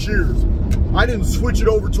Jason Brashears. I didn't switch it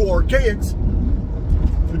over to Archaix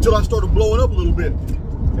until I started blowing up a little bit.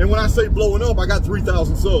 And when I say blowing up, I got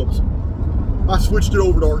 3,000 subs. I switched it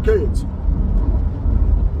over to Archaix.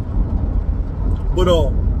 But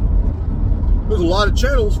there's a lot of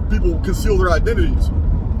channels people conceal their identities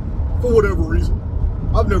for whatever reason.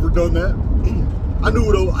 I've never done that. I knew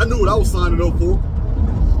what I was signing up for.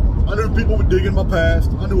 I knew people would dig in my past.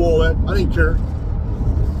 I knew all that. I didn't care.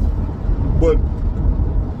 But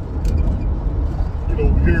you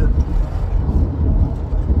know, here.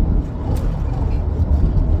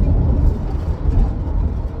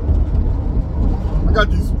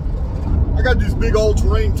 I got these big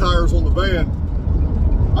all-terrain tires on the van.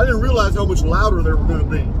 I didn't realize how much louder they were going to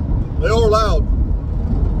be. They are loud.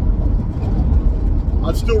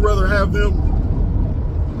 I'd still rather have them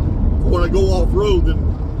when I go off-road than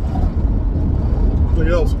anything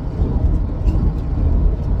else.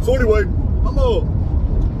 So anyway, I'm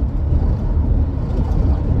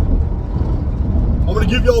going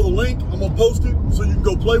to give y'all the link. I'm going to post it so you can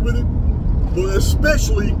go play with it. But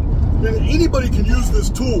especially, anybody can use this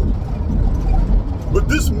tool. But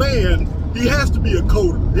this man, he has to be a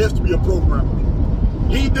coder. He has to be a programmer.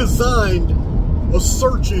 He designed a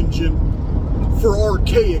search engine for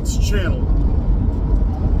Archaix channel.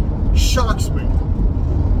 Shocks me.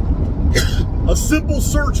 A simple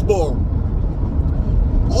search bar.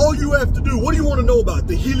 All you have to do, what do you want to know about?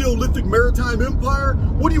 The Heliolithic Maritime Empire?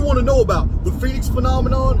 What do you want to know about? The Phoenix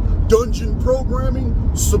Phenomenon? Dungeon programming?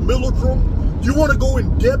 Simulacrum? Do you want to go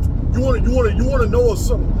in depth? You want to know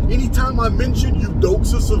something? Anytime I mention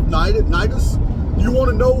Eudoxus of Nidus, you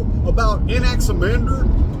want to know about Anaximander?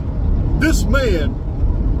 This man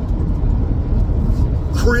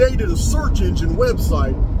created a search engine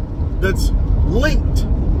website that's linked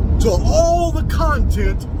to all the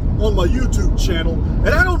content on my YouTube channel, and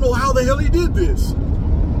I don't know how the hell he did this.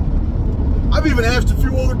 I've even asked a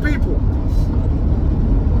few other people.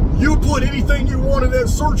 You put anything you want in that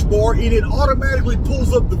search bar and it automatically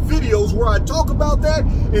pulls up the videos where I talk about that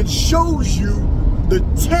and shows you the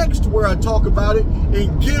text where I talk about it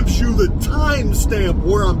and gives you the timestamp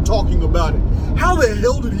where I'm talking about it. How the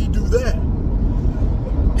hell did he do that?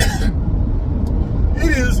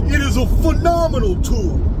 It is a phenomenal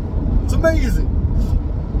tool. It's amazing.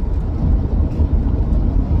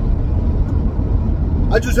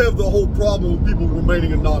 I just have the whole problem with people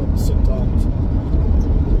remaining anonymous sometimes.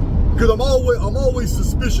 Because I'm always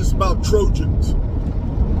suspicious about Trojans.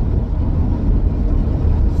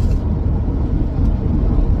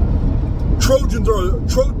 Trojans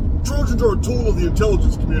are a tool of the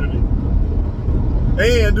intelligence community.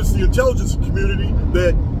 And it's the intelligence community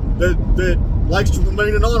that likes to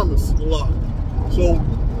remain anonymous a lot. So,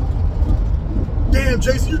 damn,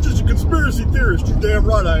 Jason, you're just a conspiracy theorist. You're damn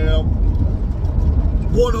right I am.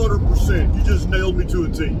 100%. You just nailed me to a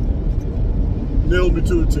T. Nailed me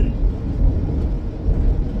to a T.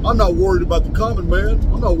 I'm not worried about the common man.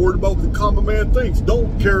 I'm not worried about what the common man thinks.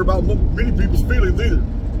 Don't care about many people's feelings either.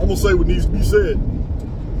 I'm going to say what needs to be said.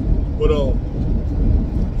 But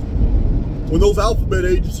when those alphabet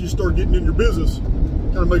agencies start getting in your business, it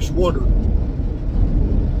kind of makes you wonder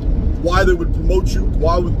why they would promote you,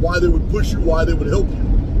 why they would push you, why they would help you.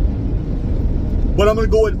 But I'm going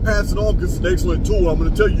to go ahead and pass it on because it's an excellent tool. I'm going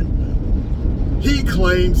to tell you, He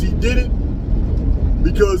claims he did it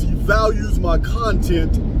because he values my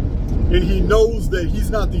content, and he knows that he's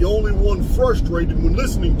not the only one frustrated when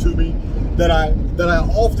listening to me, that I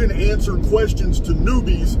often answer questions to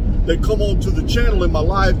newbies that come onto the channel in my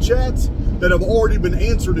live chats that have already been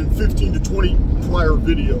answered in 15 to 20 prior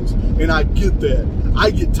videos. And I get that. I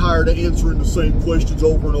get tired of answering the same questions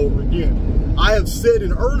over and over again. I have said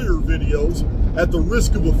in earlier videos, at the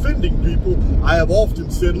risk of offending people, I have often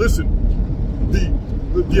said, listen,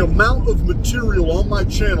 the amount of material on my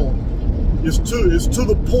channel is to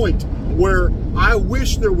the point where I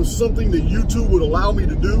wish there was something that YouTube would allow me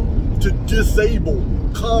to do to disable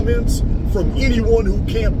comments from anyone who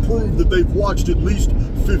can't prove that they've watched at least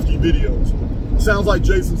 50 videos. Sounds like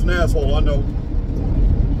Jason's an asshole, I know.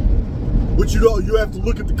 But you have to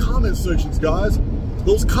look at the comment sections, guys.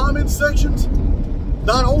 Those comment sections,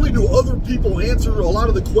 not only do other people answer a lot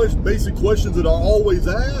of the basic questions that are always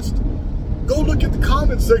asked, go look at the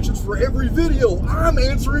comment sections for every video. I'm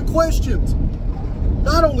answering questions.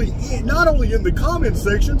 Not only in the comment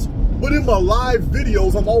sections, but in my live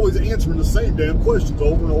videos, I'm always answering the same damn questions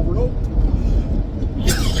over and over and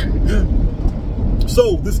over.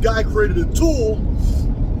 So this guy created a tool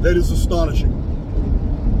that is astonishing.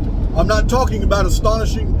 I'm not talking about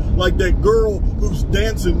astonishing like that girl who's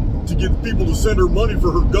dancing to get people to send her money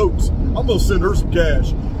for her goats. I'm gonna send her some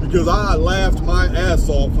cash because I laughed my ass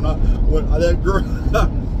off when that girl,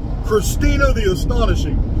 Christina the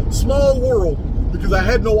Astonishing, Small World, because I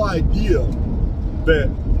had no idea that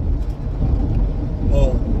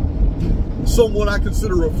someone I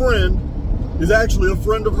consider a friend is actually a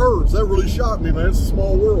friend of hers. That really shocked me, man. It's a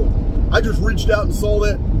small world. I just reached out and saw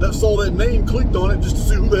that name, clicked on it just to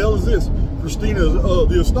see who the hell is this. Christina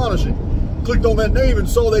the Astonishing. Clicked on that name and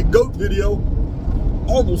saw that goat video.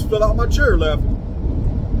 Almost fell out my chair laughing.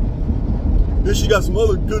 Then she got some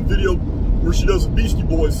other good video where she does a Beastie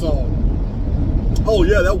Boys song. Oh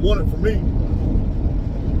yeah, that won it for me.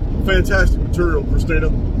 Fantastic material,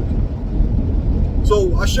 Christina.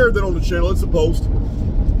 So I shared that on the channel. It's a post.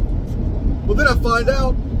 But then I find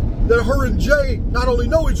out that her and Jay not only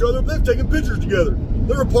know each other, but they've taken pictures together.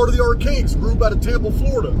 They're a part of the Archaix group out of Tampa,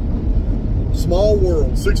 Florida. Small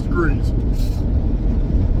world, 6 degrees.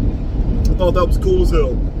 I thought that was cool as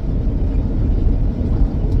hell.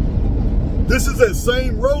 This is that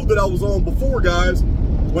same road that I was on before, guys.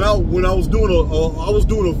 When I was doing a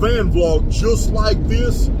van vlog just like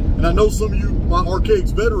this, and I know some of you, my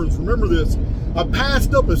Archaix veterans, remember this. I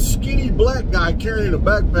passed up a skinny black guy carrying a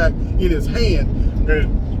backpack in his hand,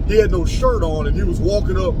 and he had no shirt on, and he was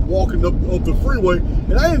walking up the freeway,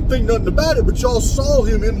 and I didn't think nothing about it, but y'all saw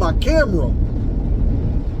him in my camera.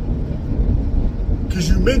 Because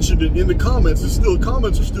you mentioned it in the comments.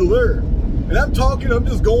 Comments are still there. And I'm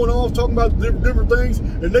just going off, talking about different things,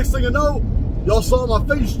 and next thing I know, y'all saw my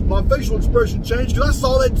facial expression change, because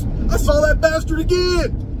I saw that bastard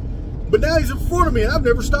again. But now he's in front of me, and I've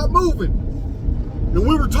never stopped moving. And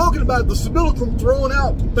we were talking about the simulacrum throwing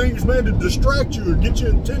out things, man, to distract you or get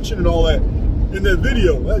your attention and all that in that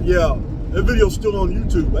video. That video's still on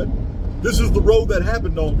YouTube. This is the road that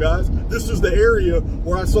happened on, guys. This is the area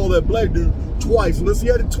where I saw that black dude twice. Unless he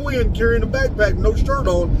had a twin carrying a backpack, no shirt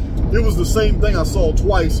on, it was the same thing I saw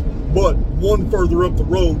twice, but one further up the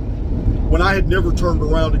road when I had never turned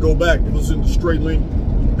around to go back. It was in the straight lane.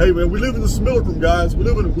 Hey, man, we live in the simulacrum, guys. We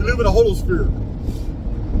live in a holosphere.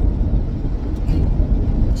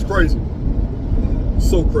 It's crazy.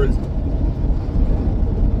 So crazy.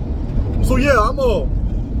 So yeah, I'm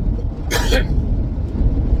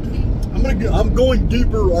going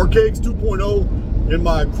deeper Archaix 2.0 in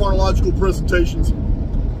my chronological presentations,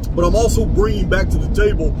 but I'm also bringing back to the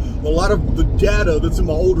table a lot of the data that's in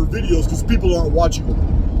my older videos because people aren't watching them.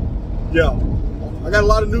 Yeah, I got a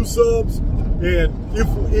lot of new subs, and if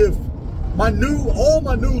all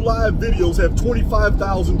my new live videos have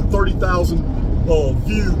 25,000 to 30,000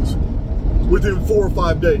 views within 4 or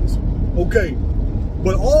 5 days. Okay,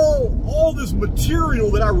 but all this material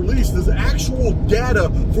that I released is actual data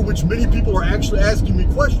for which many people are actually asking me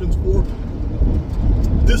questions for.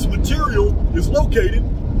 This material is located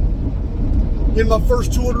in my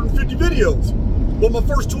first 250 videos. But my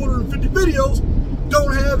first 250 videos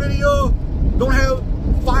don't have any, don't have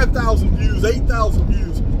 5,000 views, 8,000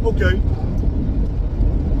 views. Okay,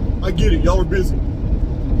 I get it, y'all are busy.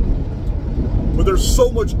 But there's so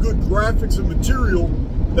much good graphics and material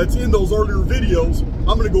that's in those earlier videos.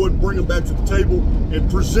 I'm going to go ahead and bring them back to the table and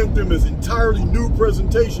present them as entirely new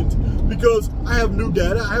presentations because I have new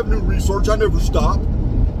data, I have new research, I never stop,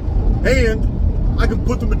 and I can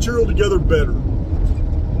put the material together better.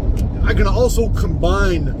 I can also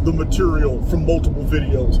combine the material from multiple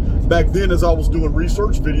videos. Back then, as I was doing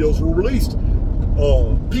research, videos were released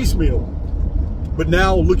piecemeal. But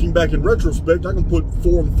now, looking back in retrospect, I can put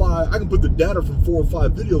I can put the data from 4 or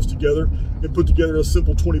 5 videos together and put together a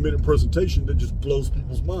simple 20-minute presentation that just blows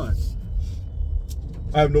people's minds.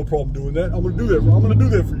 I have no problem doing that. I'm gonna do that. I'm gonna do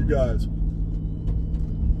that for you guys.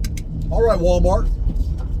 All right, Walmart.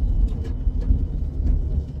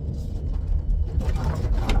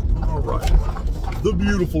 All right, the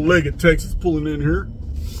beautiful Leggett, Texas, pulling in here.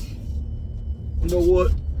 You know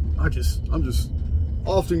what?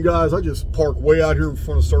 Often, guys, I just park way out here in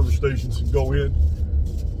front of service stations and go in.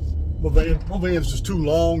 My van's just too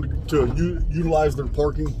long to utilize their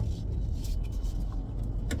parking.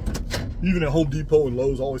 Even at Home Depot and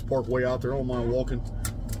Lowe's, I always park way out there. I don't mind walking.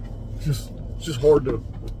 It's just hard to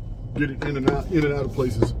get it in and out of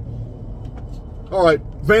places. All right,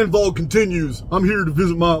 Van Vlog continues. I'm here to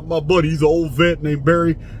visit my buddy. He's an old vet named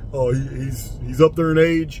Barry. He's up there in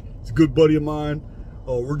age. He's a good buddy of mine.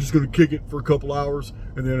 We're just gonna kick it for a couple hours,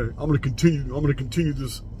 and then I'm gonna continue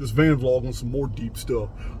this Van Vlog on some more deep stuff.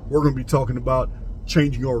 We're gonna be talking about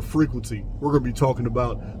changing our frequency. We're gonna be talking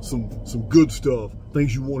about some good stuff,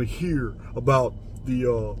 things you want to hear about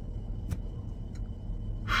the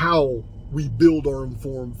how we build our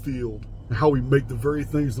informed field, and how we make the very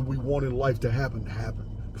things that we want in life to happen.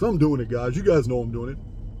 Because I'm doing it, guys. You guys know I'm doing it.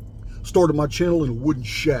 Started my channel in a wooden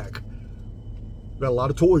shack. Got a lot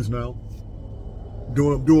of toys now.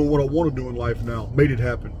 I'm doing what I want to do in life now. Made it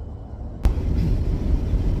happen.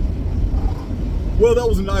 Well, that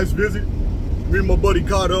was a nice visit. Me and my buddy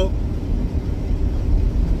caught up.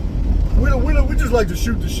 We just like to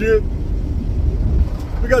shoot the shit.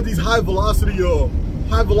 We got these high velocity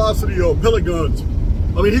pellet guns.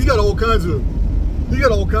 I mean, he's got all kinds of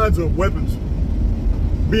weapons.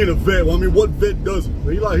 Being a vet, well, I mean, what vet doesn't?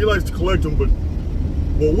 He likes to collect them, but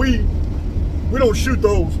well, we don't shoot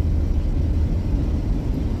those.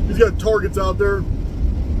 He's got targets out there,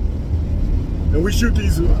 and we shoot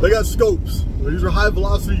these. They got scopes. These are high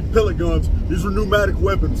velocity pellet guns. These are pneumatic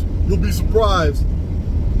weapons. You'll be surprised.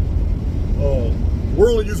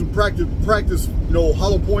 We're only using practice, you know,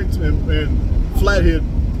 hollow points and flathead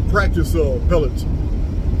practice pellets.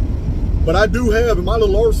 But I do have in my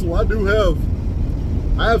little arsenal. I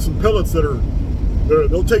have some pellets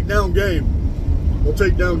they'll take down game. They'll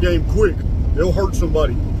take down game quick. They'll hurt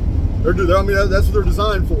somebody. I mean, that's what they're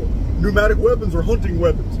designed for. Pneumatic weapons are hunting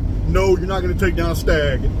weapons. No, you're not going to take down a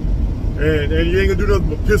stag, and you ain't going to do nothing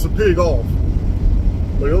but piss a pig off.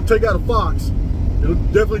 But it'll take out a fox. It'll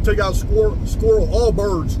definitely take out squirrel, all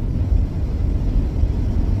birds.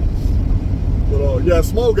 But yeah,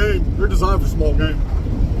 small game. They're designed for small game.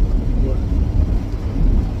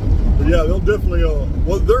 But yeah, they'll definitely.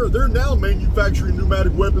 Well, they're now manufacturing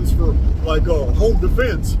pneumatic weapons for like home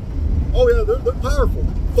defense. Oh yeah, they're powerful.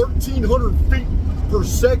 1,300 feet per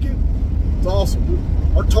second. It's awesome.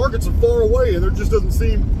 Our targets are far away, and there just doesn't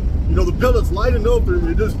seem, you know, the pellet's light enough.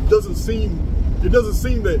 It just doesn't seem. It doesn't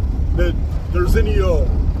seem that there's any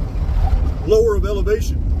lower of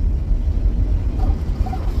elevation.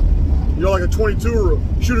 You know, like a 22 or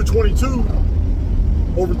shoot a 22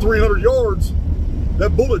 over 300 yards,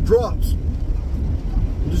 that bullet drops.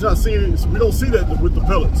 You're just not seeing it. We don't see that with the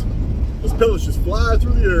pellets. Those pellets just fly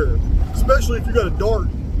through the air, especially if you got a dart.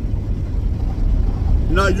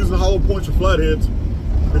 You're not using hollow points or flatheads.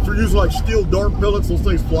 If you're using like steel dart pellets, those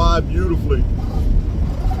things fly beautifully.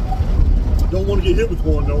 Don't want to get hit with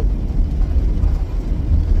one though.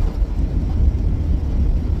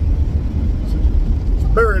 So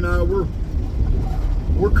Barry and I, we're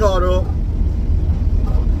caught up.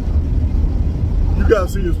 You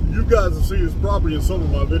guys have seen his property in some of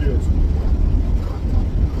my videos.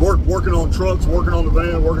 Working on trucks, working on the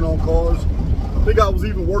van, working on cars. I think I was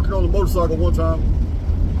even working on the motorcycle one time.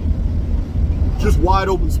 Just wide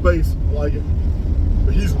open space, I like it.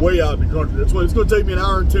 But he's way out in the country. That's why it's going to take me an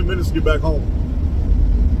hour and 10 minutes to get back home.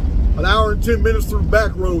 An hour and 10 minutes through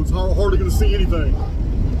back roads, hardly going to see anything.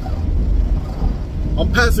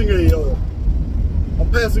 I'm passing a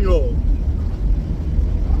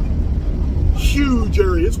huge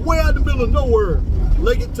area. It's way out in the middle of nowhere,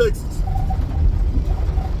 Leggett, Texas.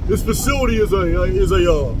 This facility is a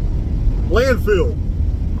landfill.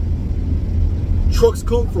 Trucks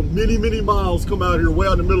come from many miles, come out here way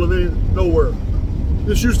out in the middle of nowhere.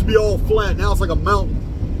 This used to be all flat. Now it's like a mountain.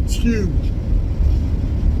 It's huge.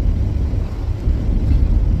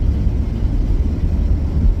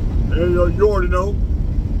 And you already know.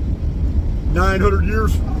 900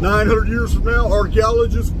 years from now,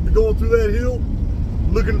 archaeologists will be going through that hill,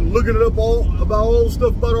 looking it up about all the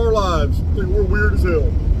stuff about our lives. I think we're weird as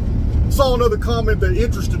hell. Saw another comment that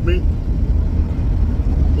interested me.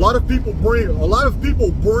 A lot of people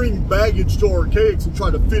bring baggage to Archaix and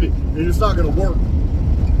try to fit it, and it's not going to work.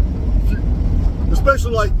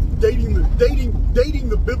 Especially like dating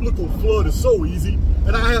the biblical flood is so easy,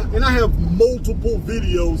 and I have multiple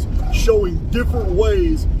videos showing different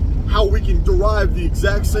ways how we can derive the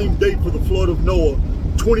exact same date for the flood of Noah,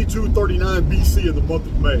 2239 BC in the month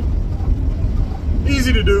of May.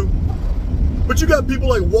 Easy to do. But you got people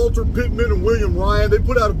like Walter Pittman and William Ryan. They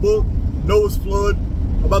put out a book, Noah's Flood,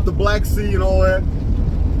 about the Black Sea and all that.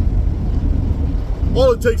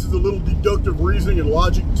 All it takes is a little deductive reasoning and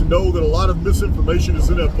logic to know that a lot of misinformation is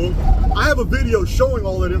in that book. I have a video showing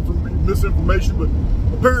all that misinformation, but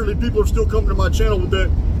apparently people are still coming to my channel with that.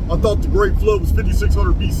 I thought the Great Flood was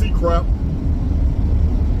 5600 BC crap.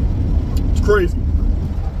 It's crazy.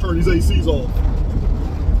 Turn these ACs off.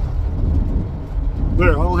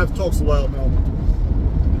 There, I don't have to talk so loud now.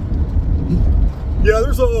 Yeah,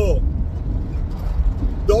 there's the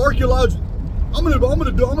archaeological. I'm gonna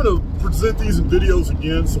present these in videos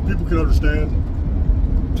again so people can understand.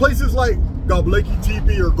 Places like Göbekli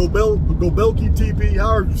Tepe or Göbekli Tepe,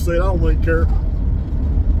 however you say it, I don't really care.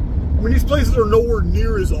 I mean, these places are nowhere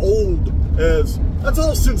near as old as, that's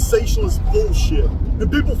all sensationalist bullshit. And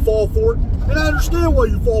people fall for it. And I understand why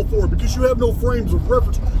you fall for it, because you have no frames of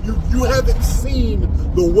reference. You haven't seen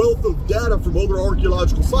the wealth of data from other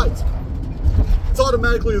archaeological sites. It's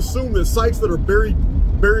automatically assumed that sites that are buried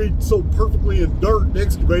so perfectly in dirt and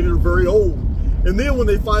excavated are very old. And then when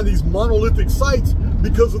they find these monolithic sites,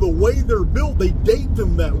 because of the way they're built, they date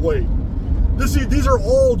them that way. These are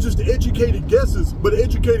all just educated guesses, but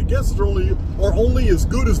educated guesses are only as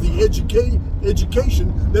good as the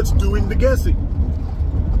education that's doing the guessing.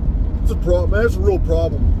 It's a problem. That's a real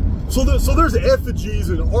problem. So there's effigies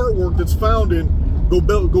and artwork that's found in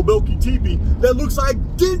Göbekli Tepe that looks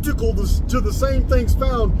identical to the same things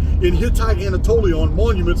found in Hittite Anatolia on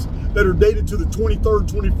monuments that are dated to the 23rd,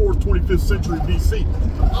 24th, 25th century BC.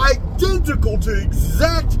 Identical to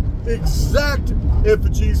exact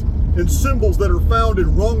effigies and symbols that are found in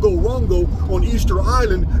Rongo on Easter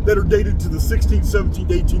Island that are dated to the 16th, 17th,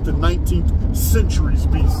 18th, and 19th centuries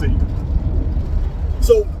BC.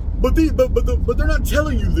 So, but they're not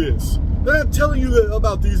telling you this. They're not telling you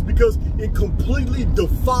about these because it completely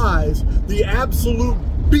defies the absolute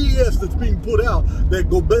BS that's being put out that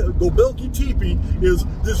Göbekli Tepe is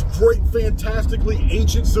this great, fantastically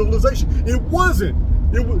ancient civilization. It wasn't.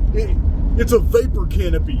 It's a vapor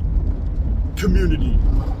canopy community.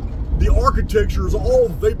 The architecture is all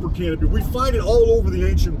vapor canopy. We find it all over the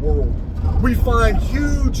ancient world. We find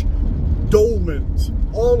huge dolmens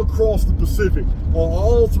all across the Pacific,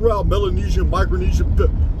 all throughout Melanesia, Micronesia,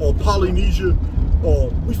 Polynesia,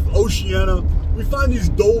 Oceania. We find these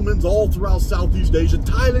dolmens all throughout Southeast Asia.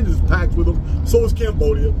 Thailand is packed with them, so is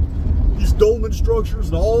Cambodia. These dolmen structures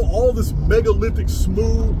and all this megalithic,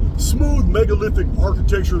 smooth megalithic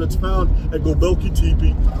architecture that's found at Göbekli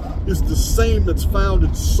Tepe is the same that's found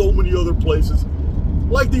in so many other places,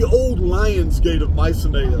 like the old Lion's Gate of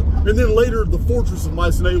Mycenae. And then later, the fortress of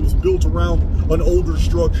Mycenae was built around an older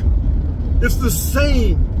structure. It's the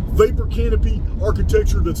same vapor canopy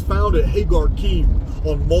architecture that's found at Hagar King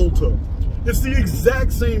on Malta. It's the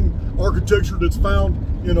exact same architecture that's found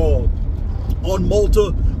in on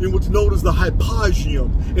Malta in what's known as the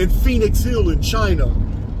Hyphagium and Phoenix Hill in China.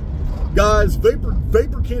 Guys,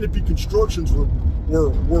 vapor canopy constructions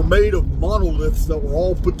were made of monoliths that were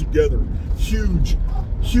all put together. Huge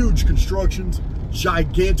constructions,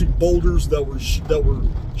 gigantic boulders that were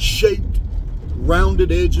shaped,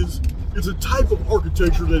 rounded edges. It's a type of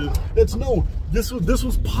architecture that's known. This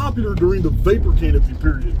was popular during the vapor canopy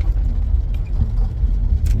period.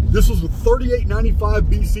 This was 3895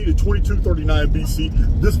 BC to 2239 BC.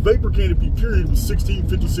 This vapor canopy period was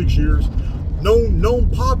 1656 years. Known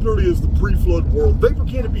popularly as the pre-flood world. Vapor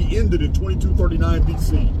canopy ended in 2239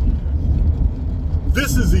 BC.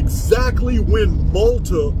 This is exactly when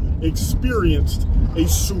Malta experienced a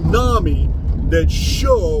tsunami that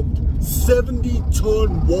shoved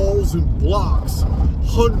 70-ton walls and blocks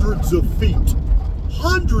hundreds of feet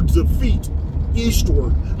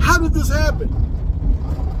eastward. How did this happen?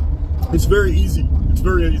 It's very easy. It's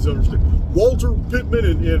very easy to understand. Walter Pittman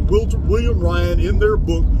and William Ryan, in their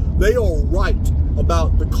book, they are right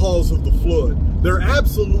about the cause of the flood. They're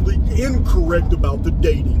absolutely incorrect about the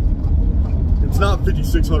dating. It's not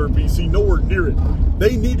 5600 BC, nowhere near it.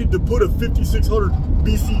 They needed to put a 5600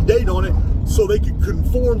 BC date on it so they could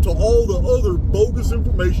conform to all the other bogus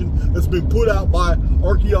information that's been put out by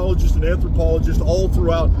archaeologists and anthropologists all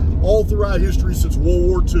throughout history since World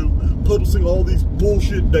War II, publishing all these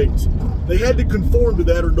bullshit dates. They had to conform to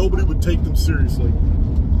that or nobody would take them seriously.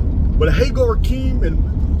 But Hagar Keem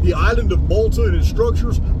and the island of Malta and its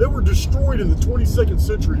structures, they were destroyed in the 22nd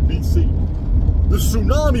century BC. The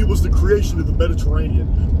tsunami was the creation of the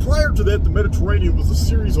Mediterranean. Prior to that, the Mediterranean was a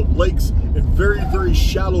series of lakes and very, very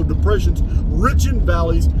shallow depressions, rich in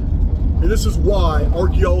valleys. And this is why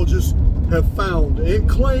archaeologists have found and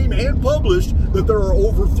claim and published that there are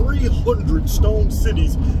over 300 stone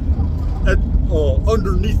cities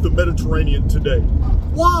underneath the Mediterranean today.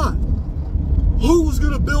 Why? Who was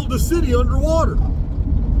going to build a city underwater?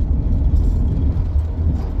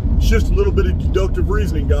 It's just a little bit of deductive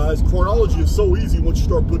reasoning, guys. Chronology is so easy once you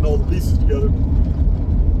start putting all the pieces together.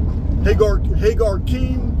 Hagar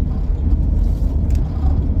Keem,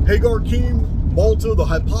 Malta, the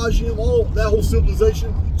Hypatium, all that whole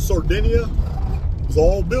civilization, Sardinia, was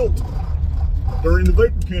all built during the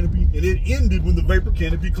vapor canopy, and it ended when the vapor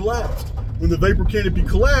canopy collapsed. When the vapor canopy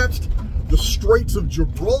collapsed, the Straits of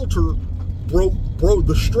Gibraltar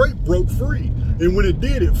the strait broke free, and when it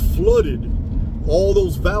did, it flooded all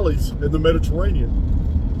those valleys in the Mediterranean.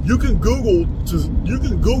 You can Google to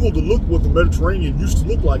look what the Mediterranean used to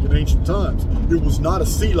look like in ancient times. It was not a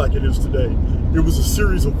sea like it is today. It was a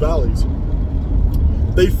series of valleys.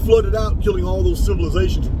 They flooded out, killing all those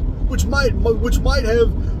civilizations, which might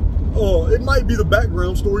have it might be the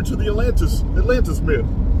background story to the Atlantis myth.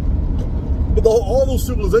 But all those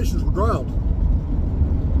civilizations were drowned.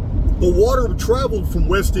 The water traveled from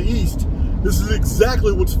west to east. This is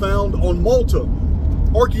exactly what's found on Malta.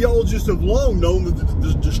 Archaeologists have long known that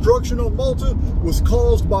the destruction on Malta was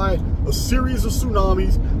caused by a series of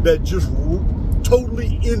tsunamis that just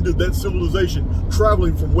totally ended that civilization,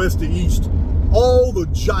 traveling from west to east. All the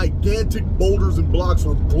gigantic boulders and blocks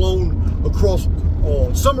were blown across.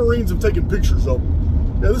 Submarines have taken pictures of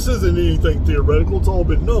them. Now, this isn't anything theoretical. It's all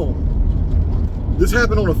been known. This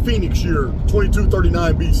happened on a Phoenix year,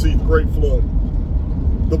 2239 BC, the Great Flood.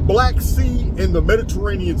 The Black Sea and the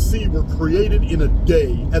Mediterranean Sea were created in a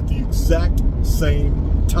day at the exact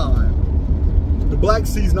same time. The Black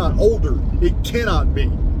Sea is not older. It cannot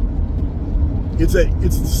be. It's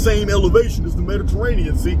the same elevation as the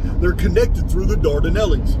Mediterranean Sea. They're connected through the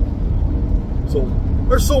Dardanelles. So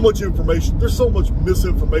there's so much information. There's so much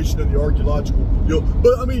misinformation in the archaeological deal.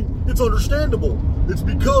 But I mean, it's understandable. It's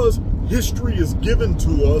because history is given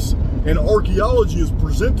to us and archaeology is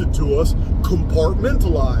presented to us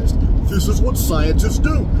compartmentalized. This is what scientists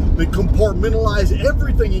do. They compartmentalize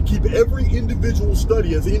everything and keep every individual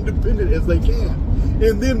study as independent as they can.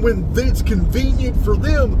 And then when it's convenient for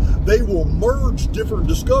them, they will merge different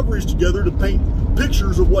discoveries together to paint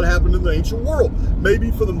pictures of what happened in the ancient world.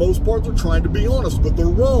 Maybe for the most part they're trying to be honest, but they're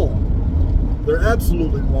wrong. They're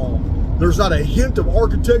absolutely wrong. There's not a hint of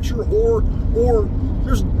architecture or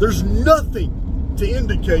there's nothing to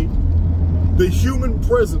indicate the human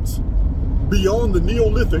presence beyond the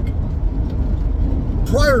Neolithic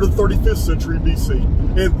prior to the 35th century BC.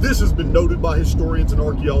 And this has been noted by historians and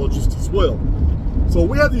archaeologists as well. So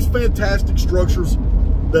we have these fantastic structures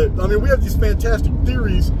we have these fantastic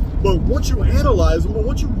theories, but once you analyze them, or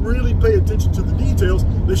once you really pay attention to the details,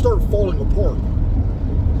 they start falling apart.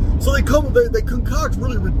 So they concoct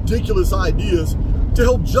really ridiculous ideas to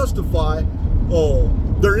help justify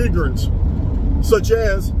their ignorance, such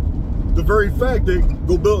as the very fact that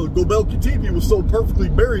Göbekli Tepe was so perfectly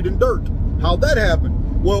buried in dirt. How'd that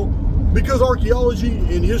happen? Well, because archaeology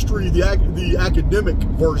and history, the academic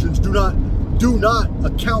versions, do not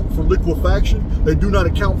account for liquefaction. They do not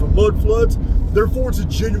account for mud floods. Therefore, it's a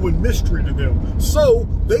genuine mystery to them. So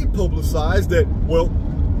they publicize that, well,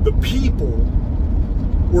 the people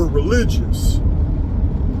were religious,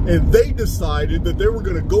 and they decided that they were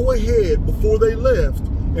going to go ahead before they left,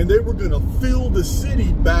 and they were going to fill the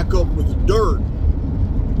city back up with dirt.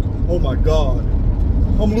 Oh my God.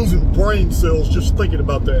 I'm losing brain cells just thinking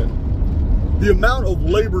about that. The amount of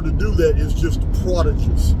labor to do that is just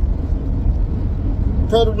prodigious.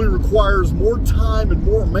 Probably requires more time and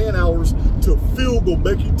more man hours to fill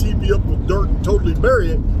Göbekli Tepe up with dirt and totally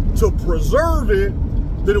bury it, to preserve it,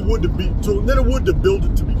 than it would to build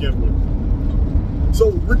it to begin with.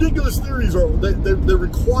 So ridiculous theories they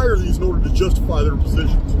require these in order to justify their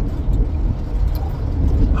positions.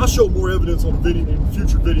 I'll show more evidence on in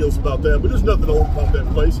future videos about that, but there's nothing old about that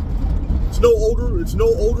place. It's no older than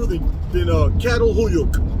Cattle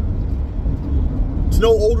Huyuk. It's no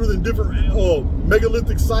older than different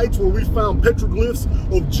megalithic sites where we found petroglyphs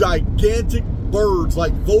of gigantic birds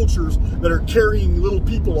like vultures that are carrying little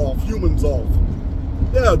people off, humans off.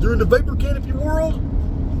 Yeah, during the vapor canopy world,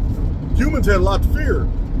 humans had a lot to fear.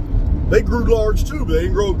 They grew large too, but they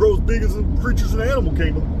didn't grow as big as the creatures in the animal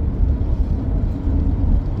kingdom.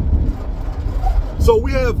 So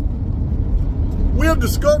we have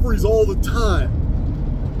discoveries all the time.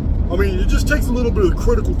 I mean, it just takes a little bit of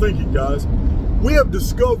critical thinking, guys. We have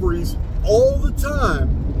discoveries all the time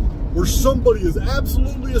where somebody is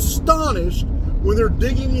absolutely astonished when they're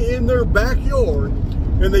digging in their backyard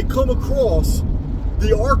and they come across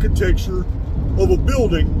the architecture of a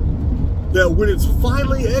building that when it's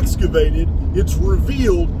finally excavated, it's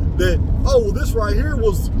revealed that, oh, well, this right here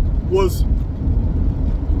was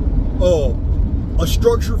a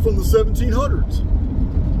structure from the 1700s.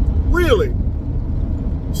 Really?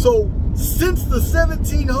 So since the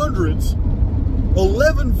 1700s,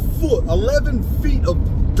 11 feet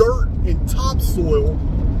of dirt and topsoil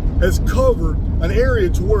has covered an area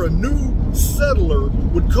to where a new settler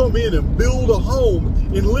would come in and build a home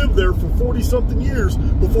and live there for 40-something years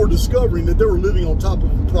before discovering that they were living on top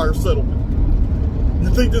of a prior settlement.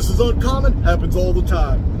 You think this is uncommon? Happens all the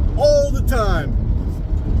time. All the time.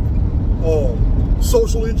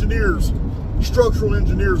 Social engineers, structural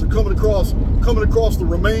engineers are coming across the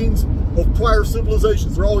remains of prior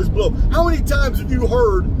civilizations. They're always below. How many times have you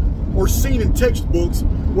heard or seen in textbooks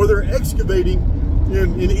where they're excavating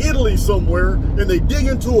in Italy somewhere and they dig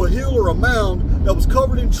into a hill or a mound that was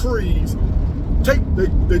covered in trees?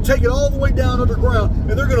 They take it all the way down underground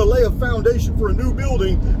and they're going to lay a foundation for a new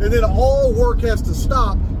building, and then all work has to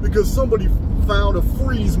stop because somebody found a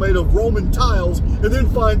frieze made of Roman tiles and then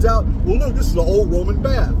finds out, well, look, this is an old Roman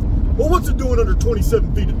bath. Well, what's it doing under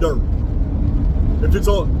 27 feet of dirt? If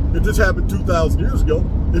this happened 2,000 years ago,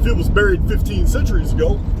 if it was buried 15 centuries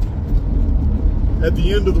ago, at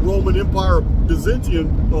the end of the Roman Empire Byzantine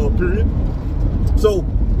period. So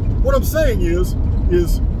what I'm saying is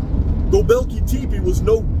Gobekli Tepe was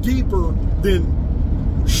no deeper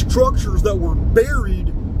than structures that were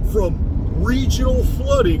buried from regional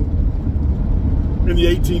flooding in the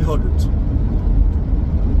 1800s.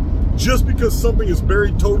 Just because something is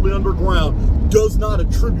buried totally underground does not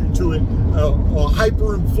attribute to it a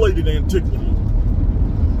hyperinflated antiquity.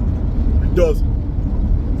 It doesn't.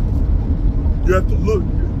 You have to look,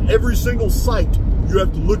 every single site, you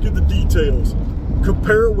have to look at the details.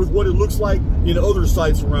 Compare it with what it looks like in other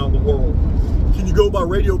sites around the world. Can you go by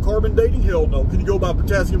radiocarbon dating? Hell no. Can you go by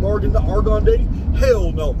potassium argon dating?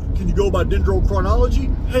 Hell no. Can you go by dendrochronology?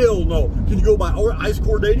 Hell no. Can you go by ice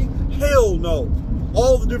core dating? Hell no.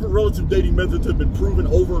 All the different relative dating methods have been proven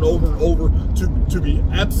over and over and over to be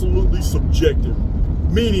absolutely subjective.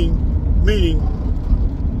 Meaning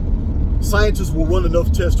scientists will run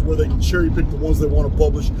enough tests where they can cherry pick the ones they want to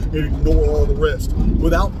publish and ignore all the rest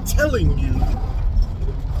without telling you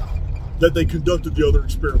that they conducted the other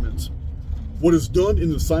experiments. What is done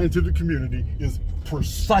in the scientific community is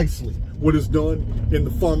precisely what is done in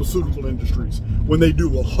the pharmaceutical industries. When they do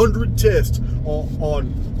 100 tests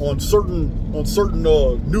on certain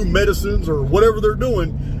new medicines or whatever they're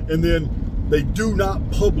doing, and then they do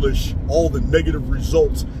not publish all the negative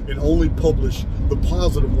results and only publish the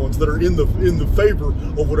positive ones that are in the favor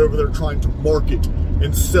of whatever they're trying to market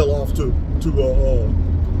and sell off to the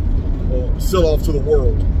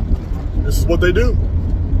world. This is what they do.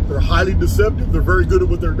 They're highly deceptive. They're very good at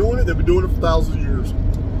what they're doing. They've been doing it for thousands of years.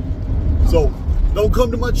 So don't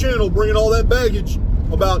come to my channel bringing all that baggage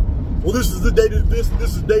about, well, this is the dated this, and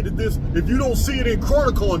this is dated this. If you don't see it in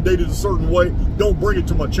Chronicon dated a certain way, don't bring it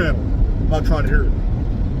to my channel. I'm not trying to hear it.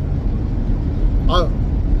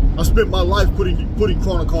 I spent my life putting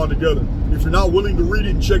Chronicon together. If you're not willing to read it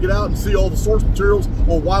and check it out and see all the source materials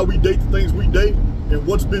on why we date the things we date and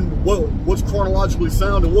what's chronologically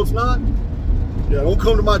sound and what's not, yeah, don't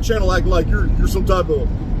come to my channel acting like you're some type of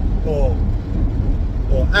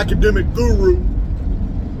academic guru.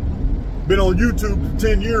 Been on YouTube for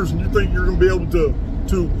 10 years and you think you're going to be able to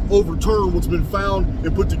overturn what's been found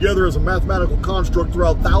and put together as a mathematical construct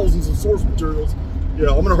throughout thousands of source materials. Yeah,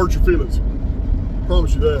 I'm going to hurt your feelings. I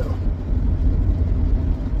promise you that.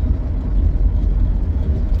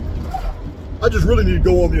 I just really need to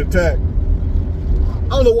go on the attack. I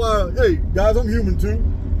don't know why. Hey, guys, I'm human too.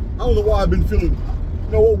 I don't know why I've been feeling,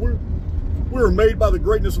 you know what, we were made by the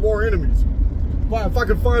greatness of our enemies. If I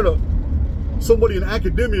could find somebody in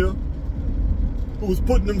academia who was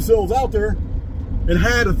putting themselves out there and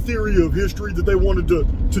had a theory of history that they wanted to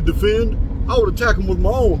defend, I would attack them with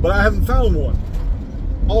my own, but I haven't found one.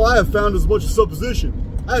 All I have found is a bunch of supposition.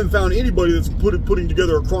 I haven't found anybody that's putting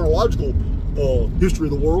together a chronological history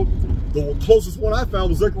of the world. The closest one I found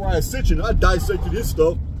was Zechariah Sitchin. I dissected his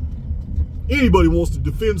stuff. Anybody wants to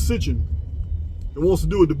defend Sitchin and wants to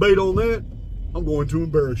do a debate on that, I'm going to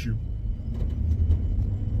embarrass you.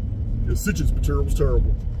 Yeah, Sitchin's material was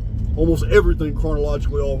terrible. Almost everything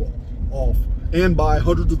chronologically off, and by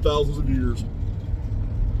hundreds of thousands of years.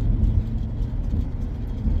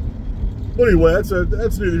 But anyway, that's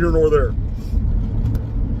neither here nor there.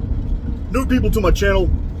 New people to my channel,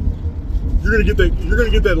 you're gonna get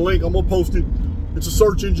that link. I'm gonna post it. It's a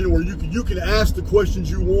search engine where you can ask the questions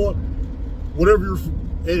you want, whatever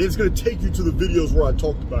and it's gonna take you to the videos where I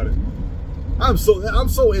talked about it. I'm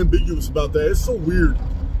so ambiguous about that. It's so weird.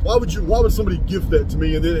 Why would somebody gift that to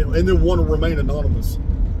me and then want to remain anonymous?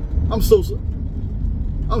 I'm so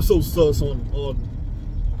sus on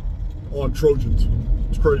Trojans.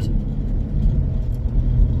 It's crazy.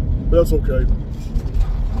 But that's okay.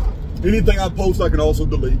 Anything I post I can also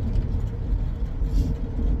delete.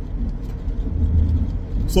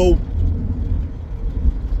 So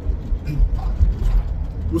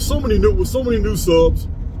with so many new subs,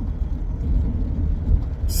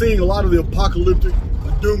 seeing a lot of the apocalyptic,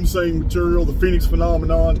 the doomsaying material, the Phoenix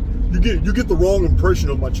phenomenon, you get the wrong impression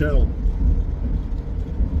of my channel.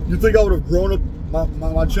 You think I would have grown up,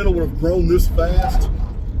 my channel would have grown this fast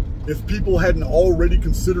if people hadn't already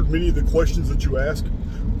considered many of the questions that you ask?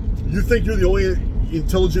 You think you're the only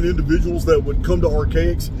intelligent individuals that would come to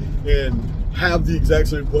Archaix and have the exact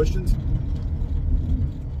same questions?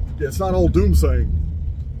 Yeah, it's not all doomsaying.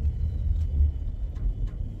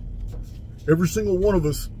 Every single one of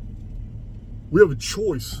us, we have a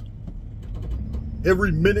choice.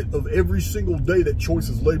 Every minute of every single day, that choice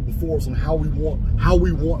is laid before us on how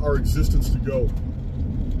we want our existence to go.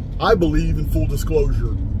 I believe in full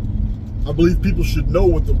disclosure. I believe people should know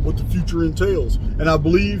what the future entails. And I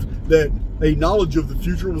believe that a knowledge of the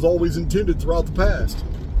future was always intended throughout the past.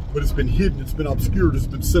 But it's been hidden, it's been obscured, it's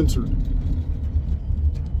been censored.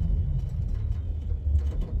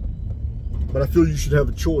 But I feel you should have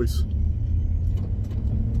a choice.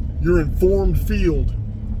 Your informed field,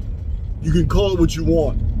 you can call it what you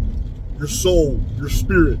want. Your soul, your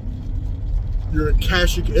spirit, your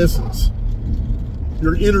Akashic essence,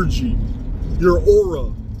 your energy, your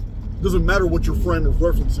aura. Doesn't matter what your frame of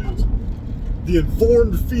reference is. The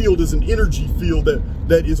informed field is an energy field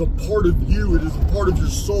that is a part of you. It is a part of your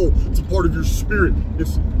soul. It's a part of your spirit.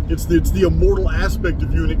 It's the immortal aspect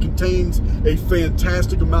of you, and it contains a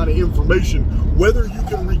fantastic amount of information, whether you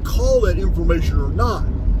can recall that information or not.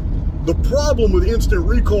 The problem with instant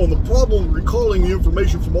recall and the problem with recalling the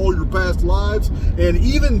information from all your past lives, and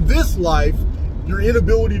even this life, your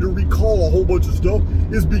inability to recall a whole bunch of stuff,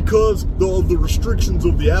 is because of the restrictions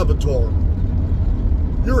of the avatar.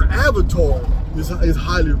 Your avatar is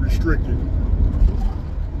highly restricted.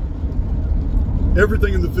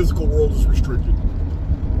 Everything in the physical world is restricted.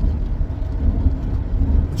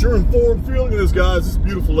 But your informed feeling of this, guys, this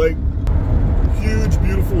beautiful lake. Huge,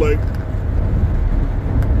 beautiful lake.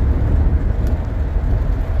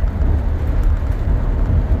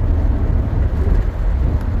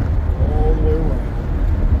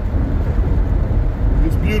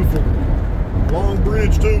 Beautiful. Long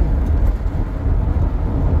bridge too.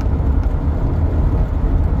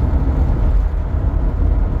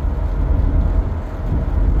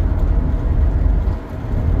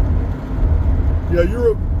 Yeah,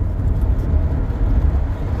 your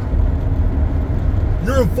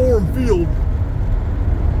informed field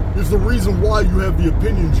is the reason why you have the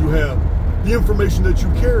opinions you have, the information that you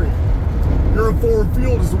carry. Your informed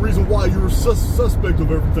field is the reason why you're a suspect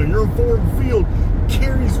of everything. Your informed field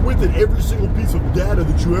carries with it every single piece of data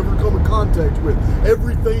that you ever come in contact with,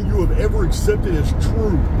 everything you have ever accepted as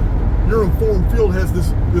true. Your informed field has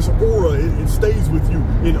this aura. It stays with you,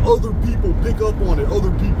 and other people pick up on it.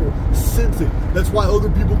 Other people sense it. That's why other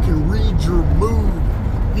people can read your mood,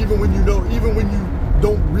 even when you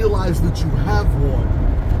don't realize that you have one.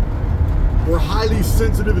 We're highly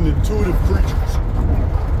sensitive and intuitive creatures.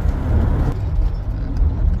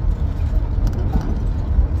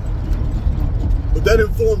 But that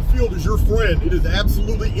informed field is your friend. It is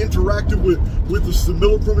absolutely interactive with the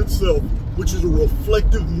simulacrum itself, which is a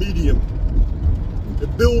reflective medium.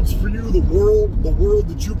 It builds for you the world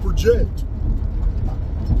that you project.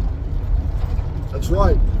 That's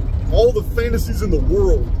right. All the fantasies in the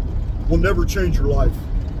world will never change your life.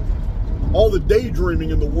 All the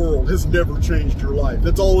daydreaming in the world has never changed your life.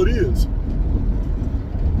 That's all it is.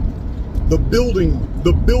 The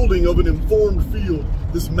building of an informed field,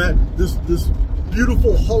 this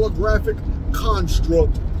beautiful holographic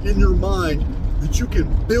construct in your mind that you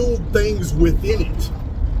can build things within it.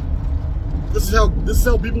 This is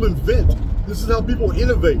how people invent. This is how people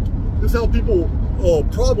innovate. This is how people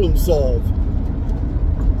problem solve.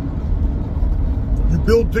 You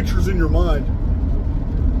build pictures in your mind,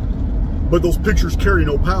 but those pictures carry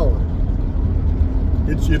no power.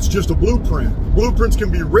 It's just a blueprint. Blueprints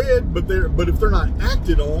can be read, but if they're not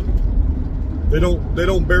acted on, they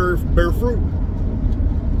don't bear fruit.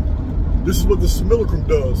 This is what the simulacrum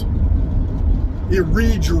does. It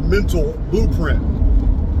reads your mental blueprint.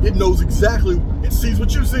 It knows exactly, it sees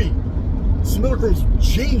what you see. Simulacrum's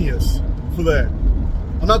genius for that.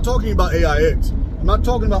 I'm not talking about AIX. I'm not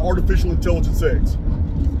talking about artificial intelligence X.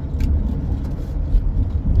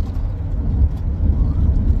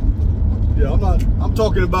 Yeah, I'm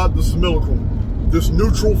talking about the simulacrum, this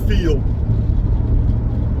neutral field.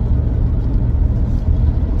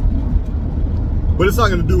 But it's not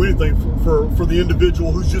going to do anything for the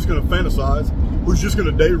individual who's just going to fantasize, who's just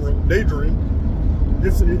going to daydream.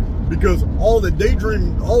 Because all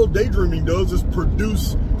daydreaming does is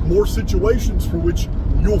produce more situations for which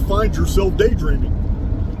you'll find yourself daydreaming.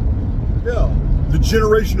 Yeah. The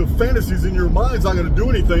generation of fantasies in your mind is not going to do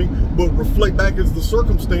anything but reflect back as the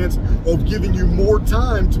circumstance of giving you more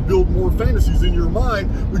time to build more fantasies in your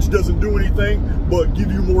mind, which doesn't do anything but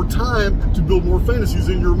give you more time to build more fantasies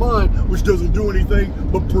in your mind, which doesn't do anything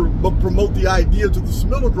but promote the idea to the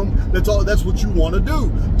simulacrum. That's what you want to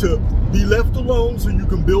do, to be left alone so you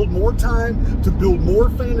can build more time to build more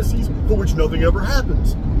fantasies for which nothing ever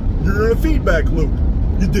happens. You're in a feedback loop.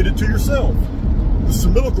 You did it to yourself. The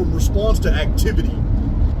simulacrum responds to activity.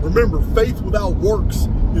 Remember, faith without works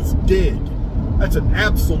is dead. That's an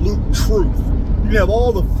absolute truth. You can have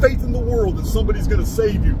all the faith in the world that somebody's going to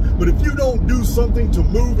save you, but if you don't do something to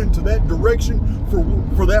move into that direction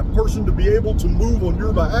for that person to be able to move on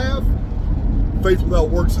your behalf, faith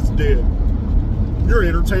without works is dead. You're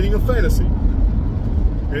entertaining a fantasy.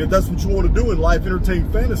 And if that's what you want to do in life, entertain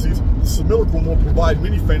fantasies, the simulacrum will provide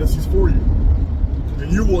many fantasies for you.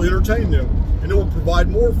 And you will entertain them. And it will provide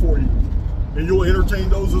more for you. And you'll entertain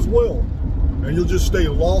those as well. And you'll just stay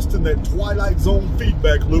lost in that twilight zone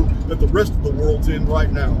feedback loop that the rest of the world's in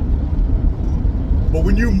right now. But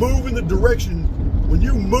when you move in the direction, when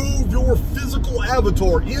you move your physical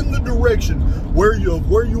avatar in the direction where you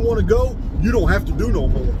want to go, you don't have to do no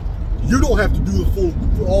more. You don't have to do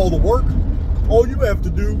all the work. All you have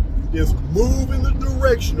to do is move in the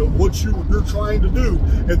direction of what you're trying to do,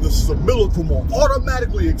 and the simulacrum will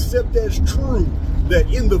automatically accept as true that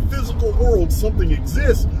in the physical world something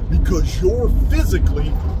exists because you're physically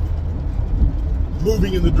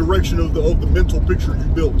moving in the direction of the mental picture you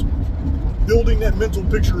built. Building that mental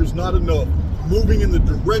picture is not enough. Moving in the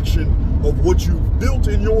direction of what you've built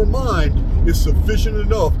in your mind is sufficient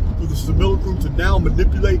enough for the simulacrum to now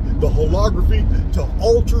manipulate the holography to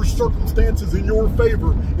alter circumstances in your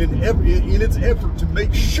favor in its effort to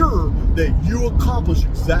make sure that you accomplish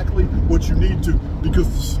exactly what you need to, because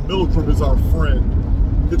the simulacrum is our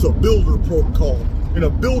friend. It's a builder protocol, and a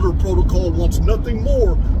builder protocol wants nothing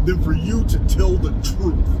more than for you to tell the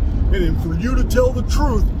truth. And for you to tell the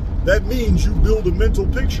truth, that means you build a mental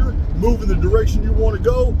picture, move in the direction you want to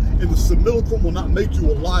go, and the simulacrum will not make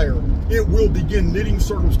you a liar. It will begin knitting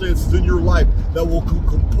circumstances in your life that will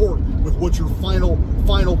comport with what your final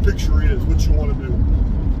picture is, what you want to do.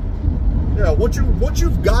 Yeah, once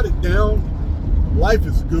you've got it down, life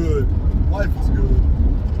is good. Life is good.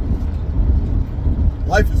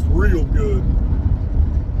 Life is real good.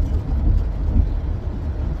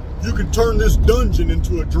 You can turn this dungeon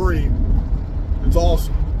into a dream. It's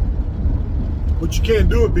awesome. But you can't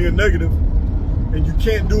do it being negative, and you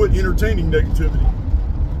can't do it entertaining negativity.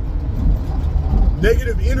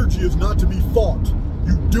 Negative energy is not to be fought.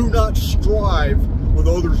 You do not strive with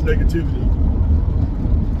others' negativity.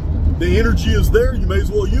 The energy is there, you may as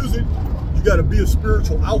well use it. You got to be a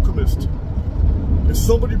spiritual alchemist. If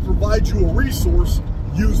somebody provides you a resource,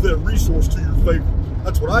 use that resource to your favor.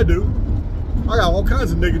 That's what I do. I got all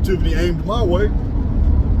kinds of negativity aimed my way.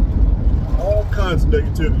 All kinds of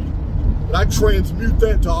negativity. But I transmute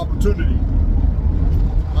that to opportunity.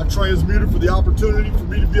 I transmute it for the opportunity for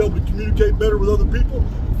me to be able to communicate better with other people,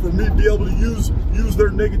 for me to be able to use their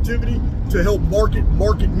negativity to help market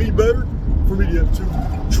me better, for me to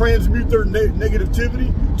transmute their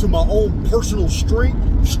negativity to my own personal strength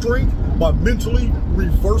by mentally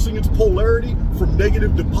reversing its polarity from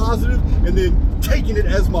negative to positive and then taking it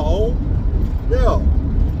as my own. Yeah.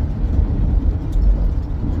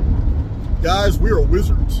 Guys, we are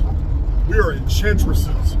wizards. We are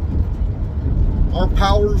enchantresses. Our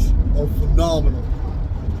powers are phenomenal.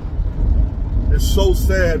 It's so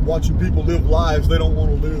sad watching people live lives they don't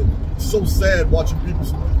want to live. It's so sad watching people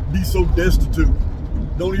be so destitute.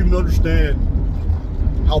 Don't even understand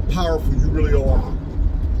how powerful you really are.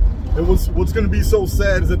 And what's going to be so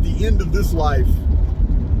sad is at the end of this life,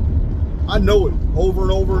 I know it over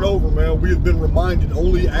and over and over, man. We have been reminded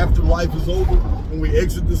only after life is over, when we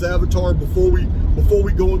exit this avatar, before we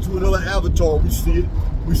go into another avatar, we see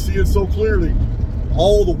it so clearly.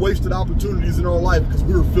 All the wasted opportunities in our life because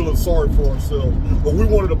we were feeling sorry for ourselves, or we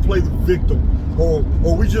wanted to play the victim, or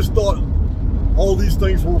we just thought all these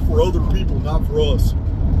things were for other people, not for us,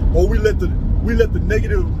 or we let the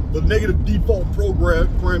negative default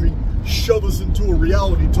programming shove us into a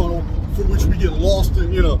reality tunnel for which we get lost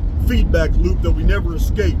in a feedback loop that we never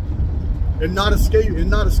escape, and not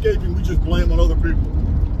escaping, we just blame on other people.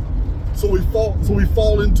 So we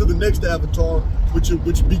fall into the next avatar,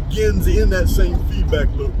 which begins in that same feedback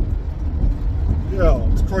loop. Yeah,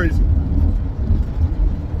 it's crazy.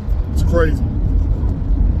 It's crazy.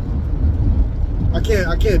 I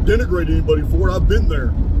can't denigrate anybody for it. I've been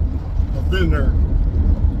there.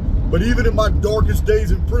 But even in my darkest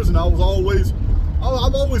days in prison, I've always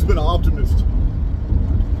been an optimist.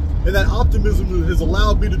 And that optimism has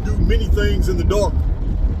allowed me to do many things in the dark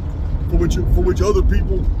for which other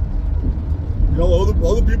people,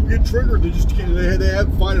 other people get triggered. They just can't. They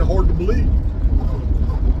find it hard to believe.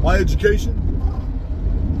 My education,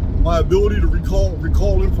 my ability to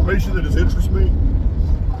recall information that has interested me.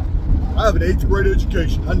 I have an 8th grade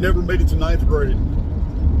education. I never made it to 9th grade.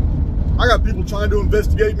 I got people trying to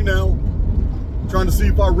investigate me now, trying to see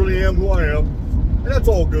if I really am who I am, and that's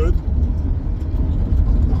all good.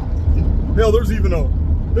 Hell, there's even a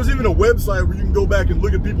website where you can go back and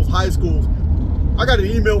look at people's high schools. I got an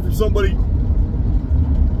email from somebody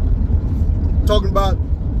talking about,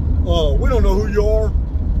 we don't know who you are,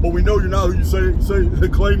 but we know you're not who you say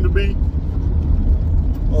claim to be.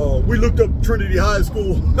 We looked up Trinity High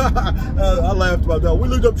School. I laughed about that. We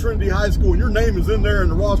looked up Trinity High School. Your name is in there in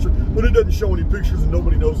the roster, but it doesn't show any pictures, and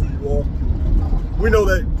nobody knows who you are. We know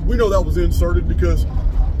that was inserted because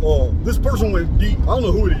this person went deep. I don't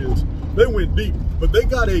know who it is. They went deep, but they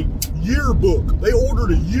got a yearbook. They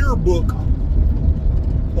ordered a yearbook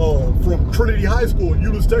from Trinity High School in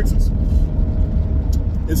Willis, Texas.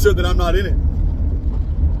 It said that I'm not in it,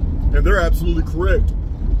 and they're absolutely correct.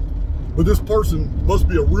 But this person must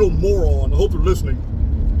be a real moron. I hope they're listening,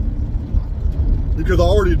 because I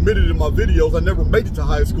already admitted in my videos I never made it to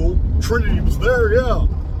high school. Trinity was there, yeah,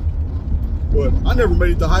 but I never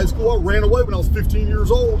made it to high school. I ran away when I was 15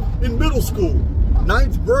 years old in middle school.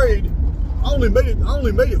 9th grade, I only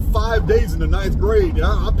made it 5 days in the 9th grade, and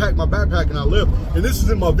I packed my backpack and I left. And this is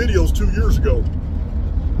in my videos 2 years ago.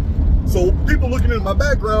 So people looking at my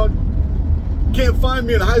background can't find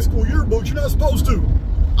me in a high school yearbook. You're not supposed to.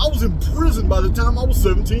 I was in prison by the time I was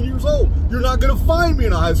 17 years old. You're not going to find me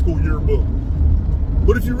in a high school yearbook.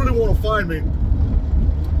 But if you really want to find me,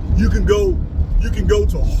 you can go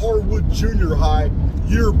to Harwood Junior High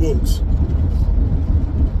yearbooks.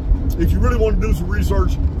 If you really want to do some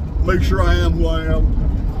research, make sure I am who I am.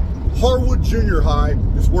 Harwood Junior High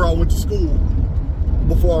is where I went to school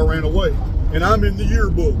before I ran away, and I'm in the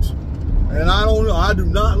yearbooks. And I do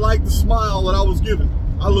not like the smile that I was given.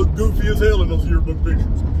 I look goofy as hell in those yearbook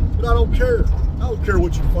pictures, but I don't care. I don't care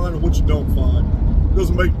what you find or what you don't find. It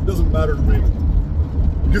doesn't matter to me,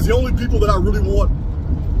 because the only people that I really want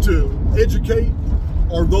to educate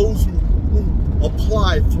are those who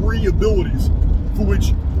apply 3 abilities for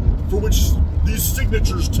which these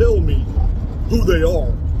signatures tell me who they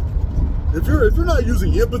are. If you're not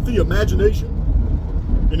using empathy, imagination,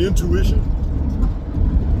 and intuition,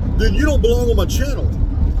 then you don't belong on my channel.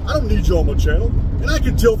 I don't need you on my channel. And I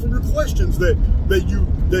can tell from your questions that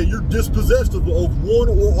you're dispossessed of one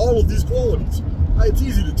or all of these qualities. It's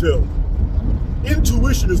easy to tell.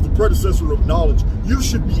 Intuition is the predecessor of knowledge. You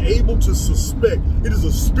should be able to suspect. It is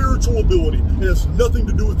a spiritual ability. It has nothing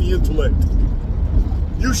to do with the intellect.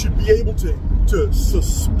 You should be able to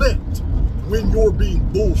suspect when you're being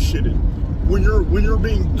bullshitted, when you're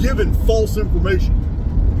being given false information.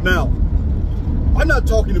 Now, I'm not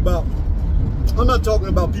talking about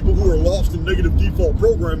people who are lost in negative default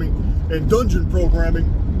programming and dungeon programming,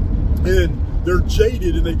 and they're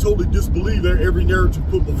jaded and they totally disbelieve every narrative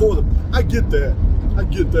put before them. I get that. I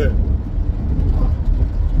get that.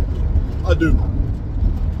 I do.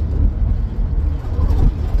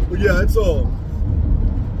 But yeah, it's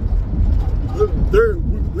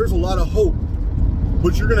there's a lot of hope,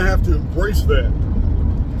 but you're gonna have to embrace that.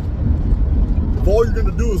 If all you're going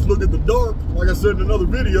to do is look at the dark, like I said in another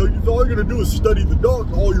video, if all you're going to do is study the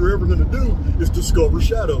dark, all you're ever going to do is discover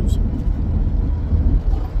shadows.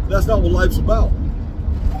 That's not what life's about.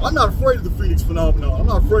 I'm not afraid of the Phoenix phenomenon. I'm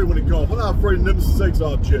not afraid when it comes. I'm not afraid of Nemesis X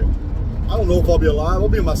object. I don't know if I'll be alive. I'll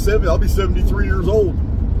be in my 70s. I'll be 73 years old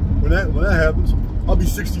when that happens. I'll be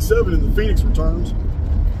 67 and the Phoenix returns.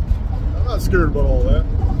 I'm not scared about all that.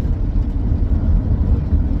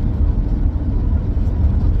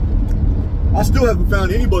 I still haven't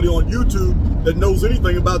found anybody on YouTube that knows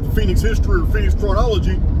anything about the Phoenix history or Phoenix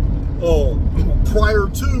chronology prior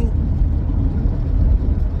to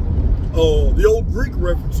the old Greek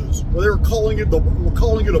references where they were calling it a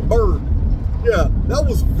bird. Yeah, that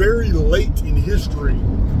was very late in history,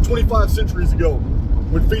 25 centuries ago,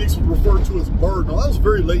 when Phoenix was referred to as a bird. Now, that was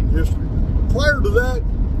very late in history. Prior to that,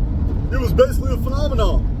 it was basically a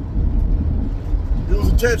phenomenon. It was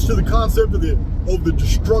attached to the concept of the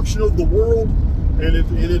destruction of the world and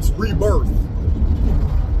its rebirth.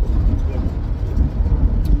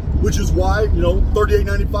 Which is why,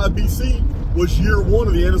 3895 BC was year 1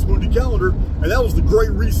 of the Annus Mundi calendar, and that was the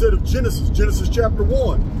great reset of Genesis chapter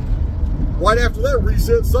 1. Right after that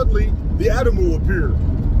reset, suddenly the Adamu appeared.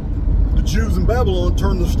 The Jews in Babylon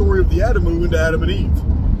turned the story of the Adamu into Adam and Eve.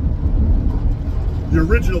 The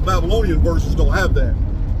original Babylonian versions don't have that.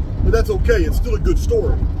 But that's okay, it's still a good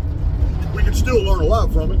story. We can still learn a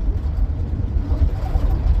lot from it.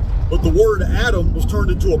 But the word Adam was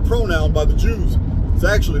turned into a pronoun by the Jews. It's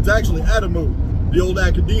actually Adamu, the old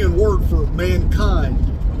Akkadian word for mankind.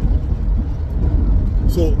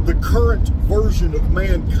 So the current version of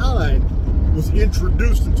mankind was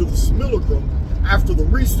introduced into the simulacrum after the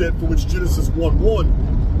reset, for which Genesis 1:1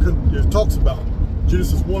 talks about.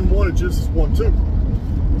 Genesis 1:1 and Genesis 1:2.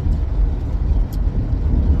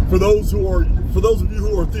 For those of you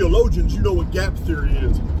who are theologians, you know what gap theory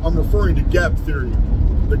is. I'm referring to gap theory,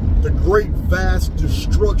 the great vast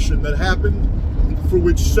destruction that happened, for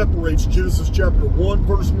which separates Genesis chapter 1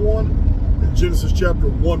 verse 1 and Genesis chapter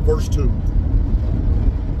 1 verse 2.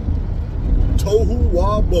 Tohu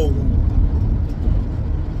wa bohu.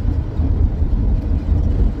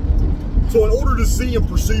 So in order to see and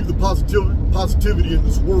perceive the positivity in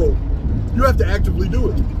this world, you have to actively do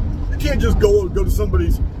it. You can't just go to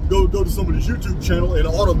somebody's YouTube channel and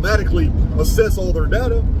automatically assess all their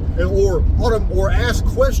data, or ask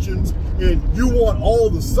questions, and you want all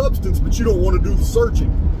the substance, but you don't want to do the searching.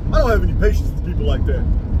 I don't have any patience with people like that.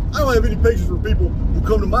 I don't have any patience for people who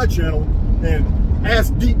come to my channel and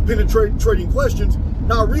ask deep penetrating questions,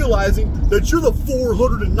 not realizing that you're the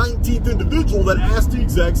 419th individual that asked the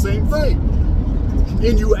exact same thing.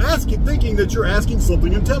 And you ask it thinking that you're asking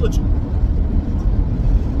something intelligent.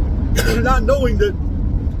 Not knowing that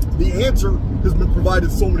the answer has been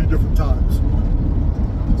provided so many different times.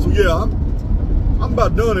 So yeah, I'm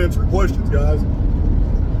about done answering questions, guys.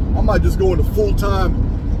 I might just go into full-time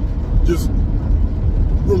just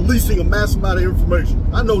releasing a mass amount of information.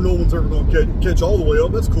 I know no one's ever going to catch all the way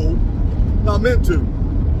up. That's cool. Not meant to.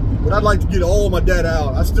 But I'd like to get all my data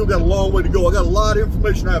out. I still got a long way to go. I got a lot of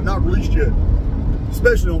information I have not released yet,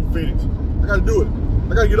 especially on the Phoenix. I got to do it.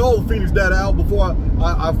 I got to get all the Phoenix data out before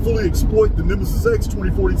I fully exploit the Nemesis X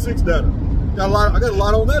 2046 data. I got a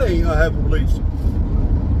lot on that I haven't released.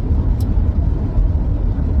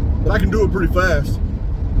 But I can do it pretty fast.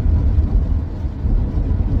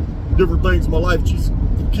 Different things in my life just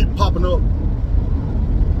keep popping up.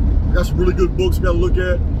 I got some really good books I got to look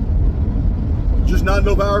at. Just not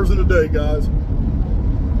enough hours in a day, guys.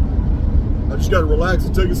 I just got to relax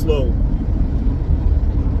and take it slow.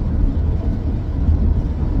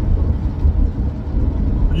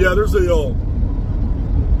 Yeah, there is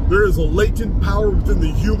a latent power within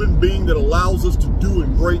the human being that allows us to do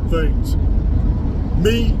great things.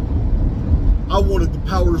 Me, I wanted the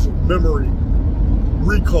powers of memory,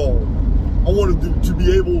 recall. I wanted to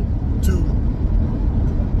be able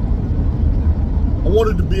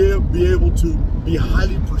to be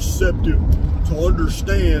highly perceptive, to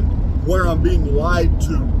understand where I'm being lied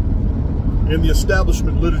to in the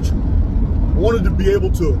establishment literature. I wanted to be able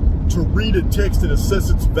to read a text and assess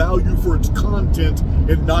its value for its content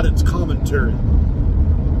and not its commentary.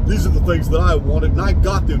 These are the things that I wanted, and I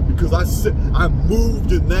got them because I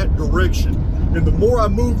moved in that direction. And the more I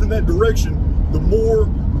moved in that direction, the more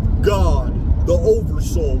God, the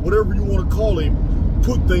oversoul, whatever you want to call him,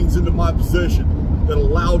 put things into my possession that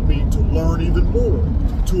allowed me to learn even more,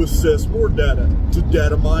 to assess more data, to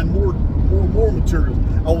data mine more material.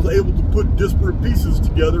 I was able to put disparate pieces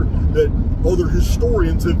together that other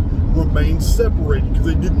historians have remained separated because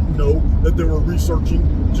they didn't know that they were researching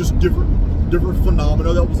just different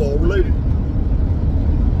phenomena that was all related.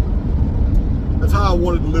 That's how I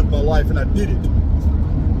wanted to live my life, and I did it.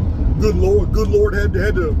 Good Lord had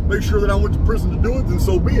to make sure that I went to prison to do it, then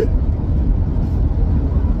so be it.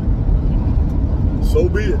 So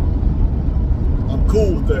be it. I'm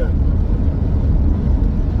cool with that.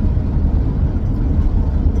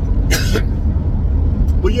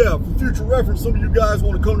 But yeah, for future reference, some of you guys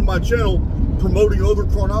want to come to my channel promoting other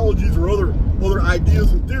chronologies or other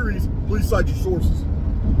ideas and theories, please cite your sources.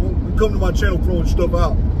 Don't come to my channel throwing stuff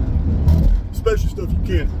out, especially stuff you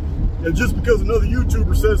can't. And just because another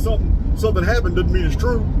YouTuber says something happened doesn't mean it's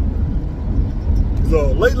true.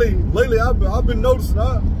 So lately I've been noticing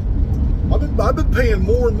I've been paying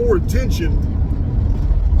more and more attention.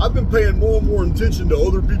 I've been paying more and more attention to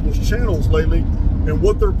other people's channels lately and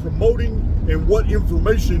what they're promoting and what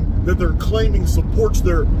information that they're claiming supports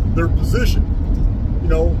their position. You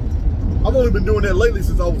know, I've only been doing that lately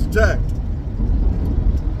since I was attacked.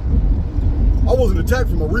 I wasn't attacked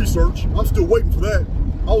for my research. I'm still waiting for that.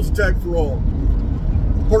 I was attacked for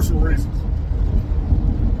personal reasons.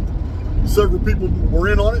 Several people were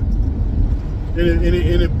in on it, and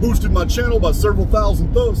it boosted my channel by several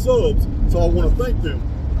thousand subs, so I want to thank them.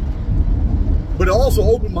 But it also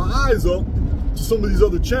opened my eyes up to some of these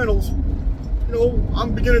other channels. You know,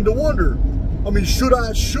 I'm beginning to wonder, I mean, should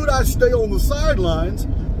I stay on the sidelines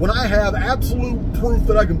when I have absolute proof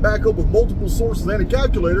that I can back up with multiple sources and a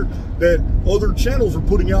calculator that other channels are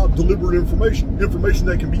putting out deliberate information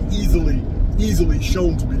that can be easily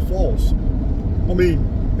shown to be false? I mean,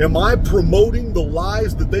 am I promoting the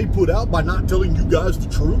lies that they put out by not telling you guys the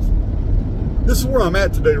truth? This is where I'm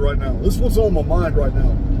at today right now. This is what's on my mind right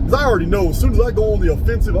now. Because I already know as soon as I go on the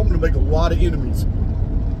offensive, I'm going to make a lot of enemies.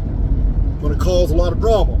 I'm going to cause a lot of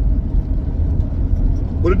drama.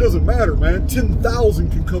 But it doesn't matter, man. 10,000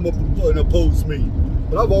 can come up and oppose me.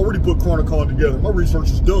 But I've already put Chronicon together. My research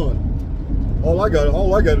is done. All I got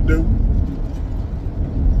to do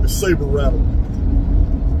is saber rattle.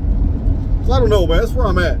 So I don't know, man. That's where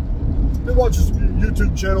I'm at. Been watching some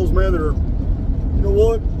YouTube channels, man, that are, you know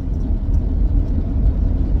what?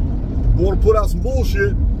 You want to put out some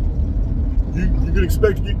bullshit, you can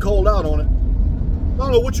expect to get called out on it. I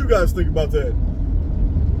don't know what you guys think about that.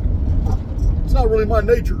 It's not really my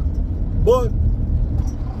nature, but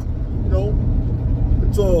you know,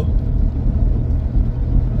 it's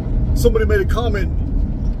somebody made a comment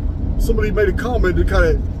that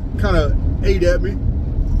kind of ate at me.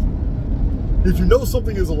 If you know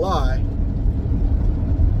something is a lie,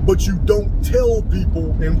 but you don't tell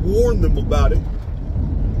people and warn them about it,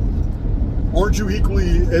 aren't you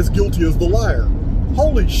equally as guilty as the liar?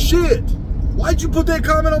 Holy shit! Why'd you put that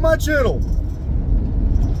comment on my channel?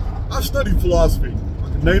 I've studied philosophy. I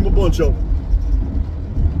can name a bunch of them.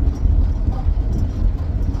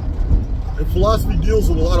 And philosophy deals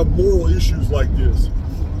with a lot of moral issues like this.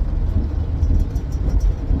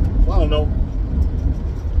 I don't know.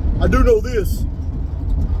 I do know this.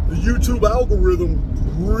 The YouTube algorithm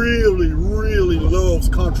really loves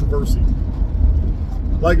controversy.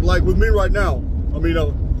 Like with me right now. I mean,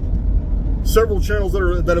 several channels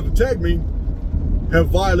that have attacked me have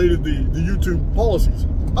violated the YouTube policies.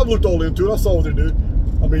 I've looked all into it. I saw what they did.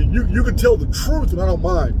 I mean, you can tell the truth, and I don't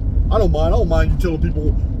mind. I don't mind you telling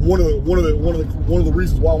people one of the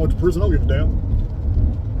reasons why I went to prison. I don't give a damn.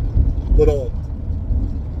 But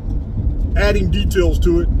adding details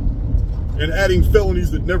to it and adding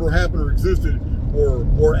felonies that never happened or existed,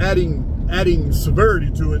 or adding severity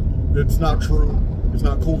to it that's not true, it's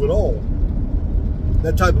not cool at all.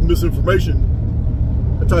 That type of misinformation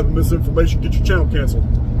gets your channel canceled.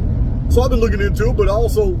 So I've been looking into it, but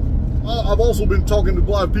I've also been talking to a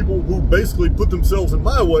lot of people who basically put themselves in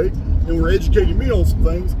my way and were educating me on some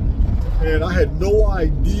things, and I had no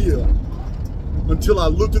idea until I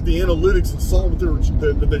looked at the analytics and saw what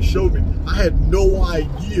that they showed me. I had no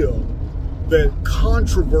idea that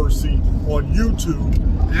controversy on YouTube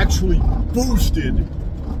actually boosted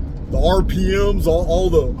the RPMs,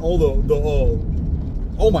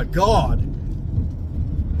 oh my God.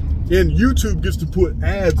 And YouTube gets to put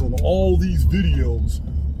ads on all these videos.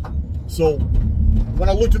 So when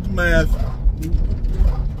I looked at the math,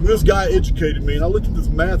 this guy educated me, and I looked at this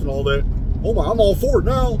math and all that. Oh my, I'm all for it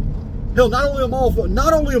now. Hell, not only am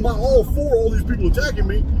I all for all these people attacking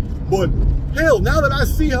me, but hell, now that I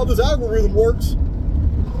see how this algorithm works,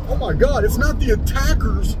 oh my God, it's not the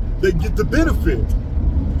attackers that get the benefit.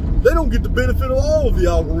 They don't get the benefit of all of the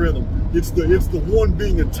algorithm. It's the one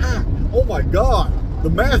being attacked. Oh my God. The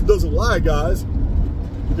math doesn't lie, guys.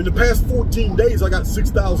 In the past 14 days, I got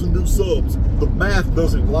 6,000 new subs. The math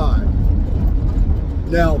doesn't lie.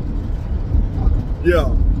 Now,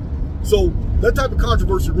 yeah. So that type of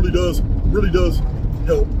controversy really does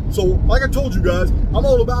help. So, like I told you guys, I'm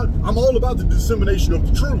all about the dissemination of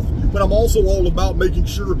the truth, but I'm also all about making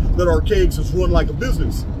sure that Archaix is run like a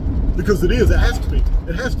business, because it is. It has to be.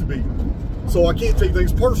 It has to be. So I can't take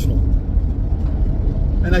things personal,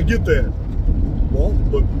 and I get that. Well,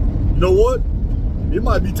 but you know what? It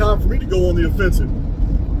might be time for me to go on the offensive.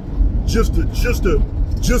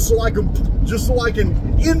 just so I can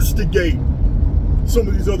instigate some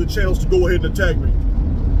of these other channels to go ahead and attack me.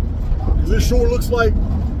 This sure looks like,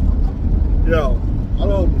 yeah, I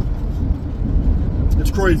don't,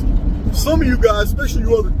 it's crazy. Some of you guys, especially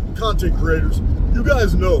you other content creators, you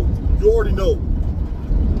guys know, you already know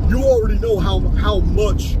how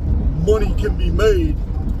much money can be made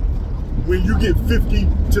when you get 50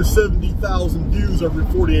 to 70,000 views every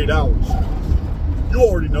 48 hours. You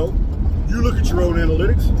already know. You look at your own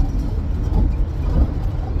analytics.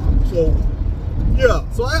 So, yeah.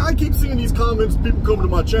 So I keep seeing these comments, people coming to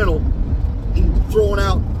my channel, throwing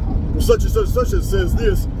out, well, such and such says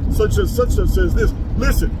this, such and such says this.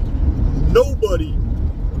 Listen, nobody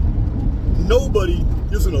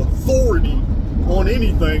is an authority on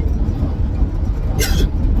anything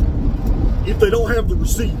if they don't have the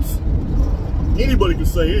receipts. Anybody can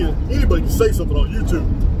say anything. Anybody can say something on YouTube,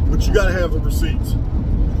 but you got to have the receipts.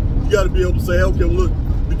 You got to be able to say, okay, well, look,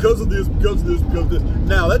 because of this, because of this, because of this.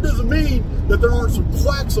 Now, that doesn't mean that there aren't some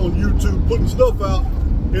quacks on YouTube putting stuff out,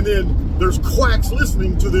 and then there's quacks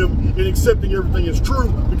listening to them and accepting everything as true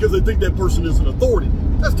because they think that person is an authority.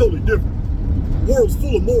 That's totally different. The world's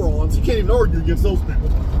full of morons. You can't even argue against those people.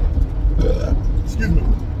 Excuse me.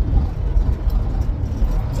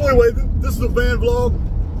 So anyway, this is a van vlog.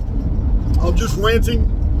 I'm just ranting.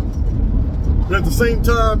 And at the same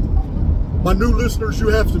time, my new listeners, you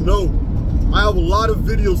have to know, I have a lot of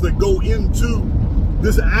videos that go into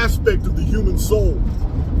this aspect of the human soul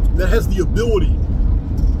that has the ability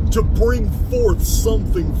to bring forth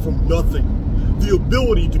something from nothing. The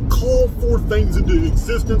ability to call forth things into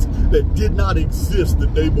existence that did not exist the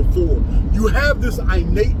day before. You have this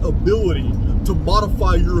innate ability to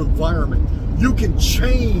modify your environment. You can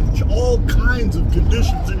change all kinds of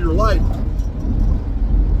conditions in your life.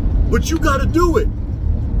 But you got to do it.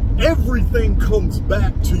 Everything comes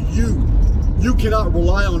back to you. You cannot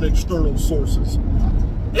rely on external sources.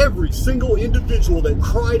 Every single individual that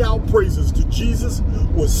cried out praises to Jesus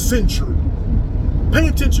was censured. Pay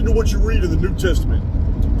attention to what you read in the New Testament.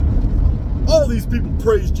 All these people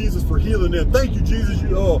praise Jesus for healing them. Thank you, Jesus.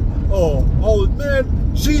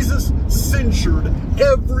 Man, Jesus censured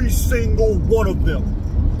every single one of them.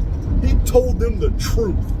 He told them the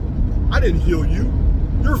truth. I didn't heal you.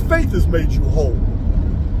 Your faith has made you whole.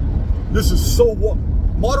 This is so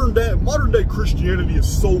modern day Christianity is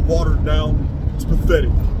so watered down. It's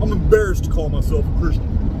pathetic. I'm embarrassed to call myself a Christian.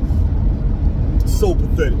 It's so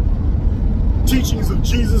pathetic. Teachings of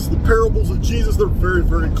Jesus, the parables of Jesus, they're very,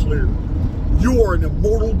 very clear. You are an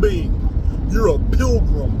immortal being. You're a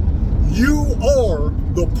pilgrim. You are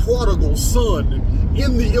the prodigal son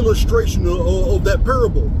in the illustration of that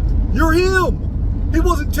parable. You're him. He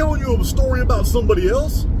wasn't telling you a story about somebody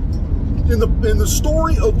else. In the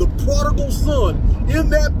story of the prodigal son, in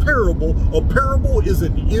that parable, a parable is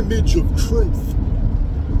an image of truth.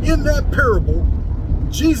 In that parable,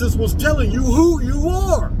 Jesus was telling you who you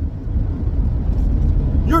are.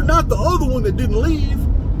 You're not the other one that didn't leave.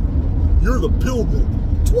 You're the pilgrim.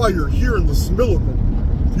 That's why you're here in the Smilligan.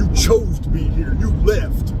 You chose to be here. You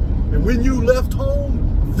left. And when you left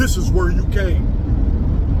home, this is where you came.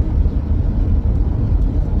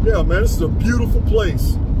 Yeah, man, this is a beautiful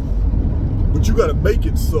place. But you got to make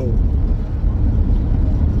it so.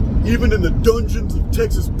 Even in the dungeons of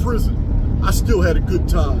Texas prison, I still had a good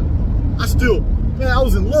time. Man, I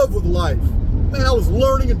was in love with life. Man, I was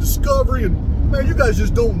learning and discovering, and man, you guys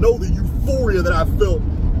just don't know the euphoria that I felt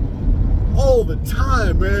all the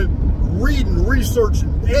time, man. Reading,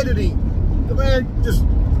 researching, editing, man, just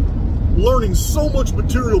learning so much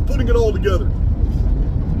material, putting it all together.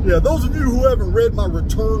 Yeah, those of you who haven't read my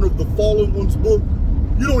Return of the Fallen Ones book,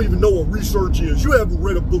 you don't even know what research is. You haven't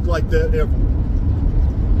read a book like that ever.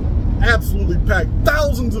 Absolutely packed.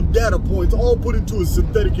 Thousands of data points all put into a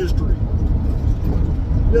synthetic history.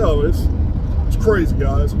 Yeah, it's crazy,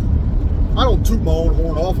 guys. I don't toot my own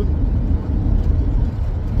horn often.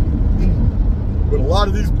 But a lot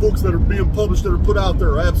of these books that are being published, that are put out there,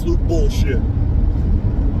 are absolute bullshit.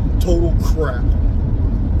 Total crap.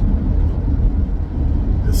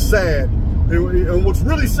 It's sad. And what's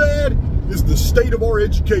really sad is the state of our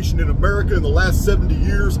education in America in the last 70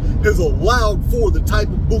 years has allowed for the type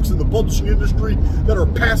of books in the publishing industry that are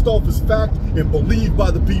passed off as fact and believed by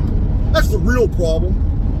the people. That's the real problem.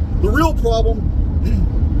 The real problem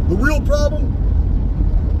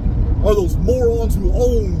are those morons who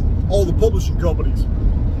own all the publishing companies.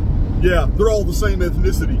 Yeah, they're all the same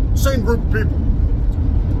ethnicity, same group of people.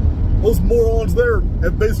 Those morons there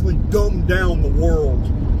have basically dumbed down the world.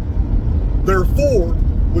 Therefore,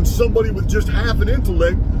 when somebody with just half an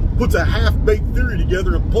intellect puts a half-baked theory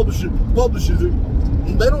together and publishes it,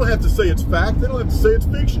 They don't have to say it's fact. They don't have to say it's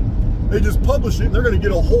fiction. They just publish it, and they're going to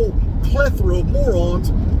get a whole plethora of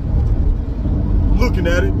morons looking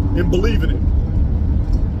at it and believing it.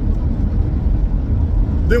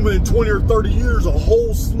 Then within 20 or 30 years, a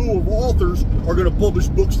whole slew of authors are going to publish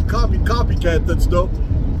books to copycat that stuff.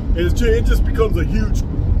 And it just becomes a huge,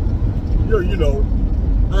 you know,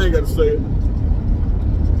 I ain't got to say it.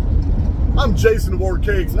 I'm Jason of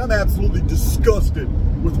Archaix, and I'm absolutely disgusted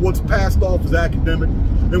with what's passed off as academic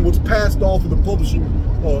and what's passed off in the publishing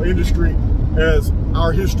industry as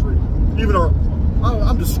our history.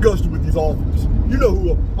 I'm disgusted with these authors. You know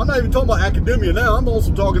who, I'm not even talking about academia now, I'm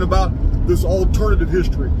also talking about this alternative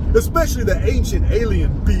history, especially the ancient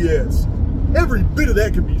alien BS. Every bit of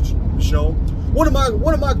that can be shown. One of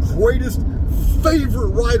my greatest favorite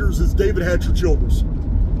writers is David Hatcher Childress.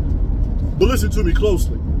 But listen to me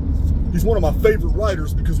closely. He's one of my favorite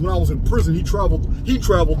writers because when I was in prison, he traveled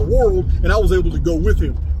the world, and I was able to go with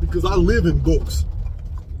him because I live in books.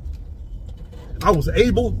 I was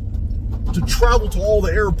able to travel to all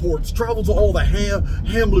the airports, travel to all the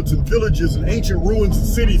hamlets and villages and ancient ruins and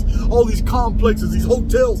cities, all these complexes, these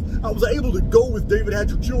hotels. I was able to go with David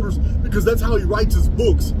Hatcher Childress because that's how he writes his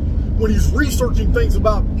books. When he's researching things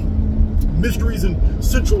about mysteries in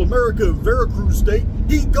Central America and Veracruz State,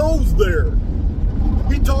 he goes there.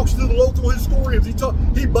 He talks to the local historians.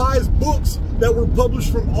 He buys books that were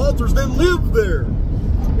published from authors that live there,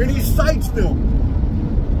 and he cites them.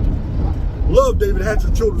 Love David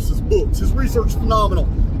Hatcher Childress' books. His research is phenomenal.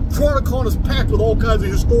 Chronicon is packed with all kinds of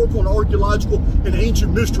historical and archaeological and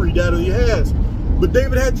ancient mystery data he has. But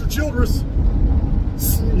David Hatcher Childress,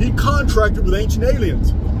 he contracted with ancient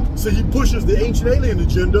aliens. So he pushes the ancient alien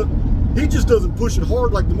agenda. He just doesn't push it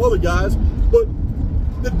hard like the other guys, but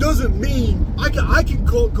that doesn't mean I can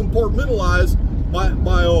compartmentalize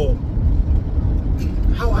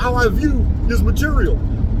how I view his material.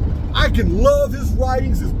 I can love his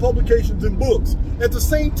writings, his publications, and books. At the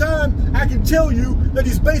same time, I can tell you that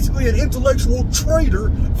he's basically an intellectual traitor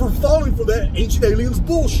for falling for that ancient aliens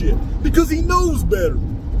bullshit because he knows better.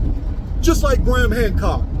 Just like Graham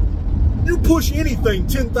Hancock. You push anything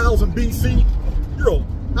 10,000 BC,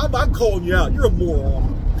 I'm calling you out. You're a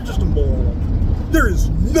moron. You're just a moron. There is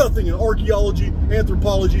nothing in archaeology,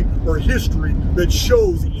 anthropology, or history that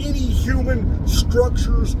shows any human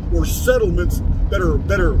structures or settlements that are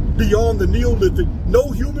beyond the Neolithic.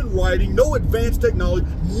 No human writing, no advanced technology,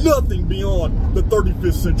 nothing beyond the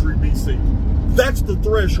 35th century BC. That's the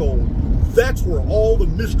threshold. That's where all the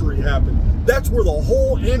mystery happened. That's where the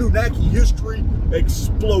whole Anunnaki history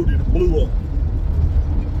exploded, blew up.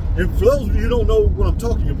 And for those of you who don't know what I'm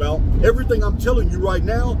talking about, everything I'm telling you right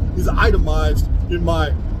now is itemized in my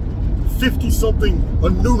 50-something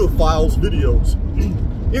Anunna Files videos.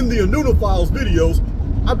 In the Anunna Files videos,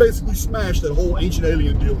 I basically smashed that whole ancient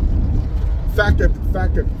alien deal. Fact after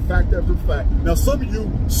fact after fact after fact. Now some of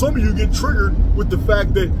you get triggered with the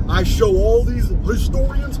fact that I show all these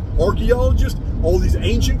historians, archaeologists, all these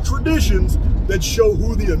ancient traditions that show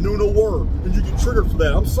who the Anunna were. And you get triggered for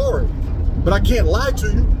that. I'm sorry. But I can't lie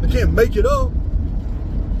to you. I can't make it up.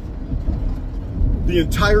 The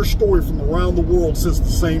entire story from around the world says the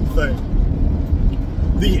same thing.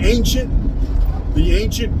 The ancient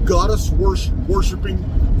goddess worshipping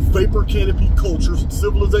vapor canopy cultures and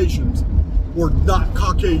civilizations were not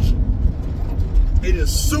Caucasian. And as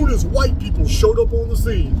soon as white people showed up on the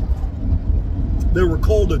scene, they were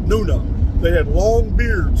called Anunna. They had long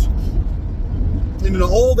beards. And in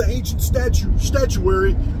all the ancient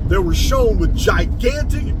statuary, they were shown with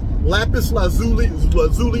gigantic lapis lazuli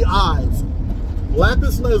eyes.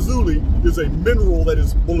 Lapis lazuli is a mineral that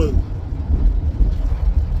is blue.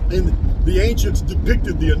 And the ancients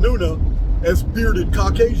depicted the Anunna as bearded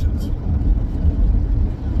Caucasians.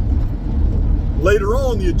 Later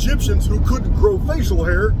on, the Egyptians, who couldn't grow facial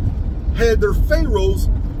hair, had their pharaohs,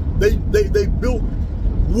 they built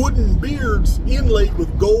wooden beards inlaid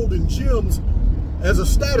with gold and gems as a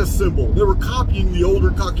status symbol. They were copying the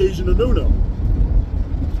older Caucasian Anunna.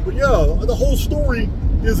 But yeah, the whole story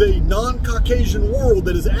is a non-Caucasian world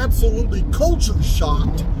that is absolutely culture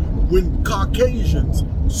shocked when Caucasians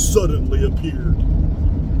suddenly appeared.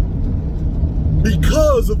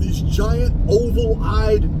 Because of these giant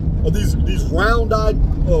oval-eyed, these round-eyed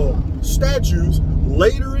statues,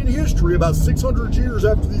 later in history, about 600 years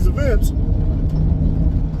after these events,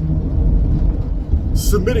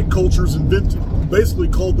 Semitic cultures invented, basically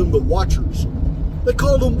called them the Watchers. They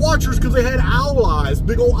called them Watchers because they had owl eyes,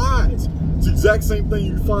 big old eyes. It's the exact same thing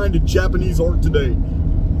you find in Japanese art today.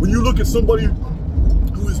 When you look at somebody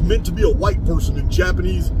who is meant to be a white person in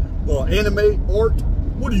Japanese anime art,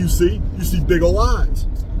 what do you see? You see big old eyes.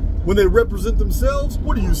 When they represent themselves,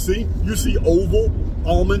 what do you see? You see oval,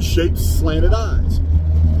 almond-shaped, slanted eyes.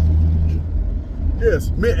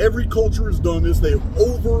 Yes, every culture has done this. They have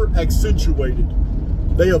over-accentuated.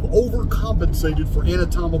 They have overcompensated for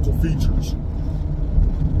anatomical features.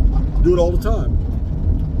 Do it all the time.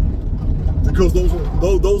 Because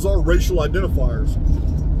those are racial identifiers.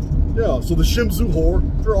 Yeah, so the Shimzu Hor,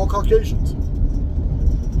 they're all Caucasians.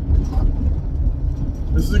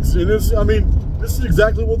 This is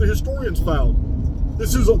exactly what the historians found.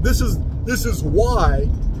 This is why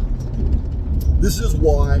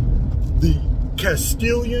the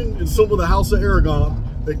Castilian and some of the House of Aragon,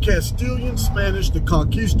 the Castilian, Spanish, the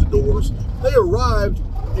conquistadors, they arrived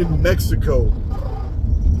in Mexico.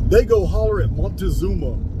 They go holler at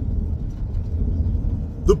Montezuma.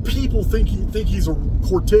 The people think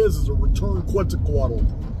Cortez is a returned Quetzalcoatl.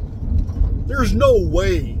 There's no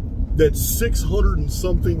way that 600 and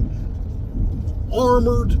something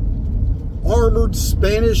armored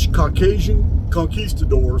Spanish Caucasian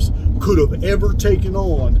conquistadors could have ever taken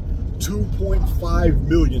on 2.5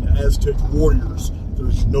 million Aztec warriors.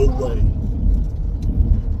 There's no way.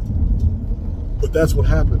 But that's what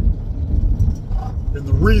happened. And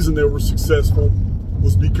the reason they were successful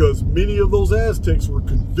was because many of those Aztecs were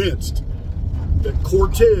convinced that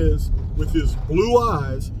Cortez, with his blue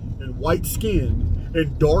eyes and white skin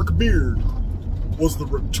and dark beard, was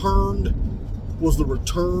one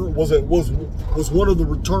of the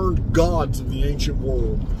returned gods of the ancient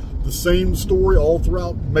world. The same story all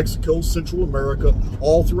throughout Mexico, Central America,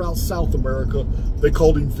 all throughout South America. They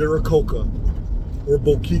called him Viracocha or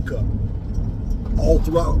Boquica. All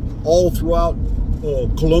throughout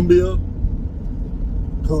Colombia,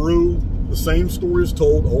 Peru, the same story is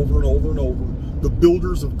told over and over and over. The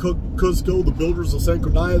builders of Cuzco, the builders of San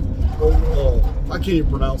Cunayas, I can't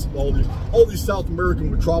even pronounce all these South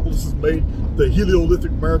American metropolises made the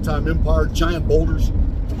Heliolithic Maritime Empire, giant boulders.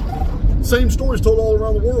 Same stories told all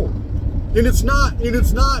around the world. And it's not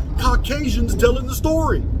Caucasians telling the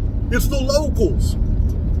story. It's the locals.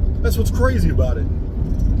 That's what's crazy about it.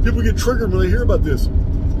 People get triggered when they hear about this.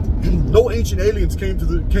 No ancient aliens came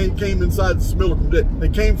inside the Smiller from dead. They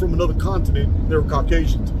came from another continent. They were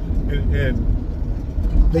Caucasians, and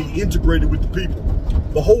they integrated with the people.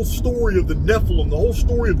 The whole story of the Nephilim, the whole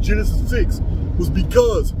story of Genesis 6, was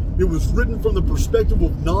because it was written from the perspective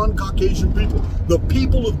of non-Caucasian people. The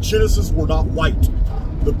people of Genesis were not white.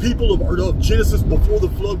 The people of Genesis before the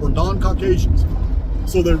flood were non-Caucasians.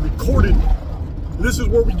 So they recorded. This is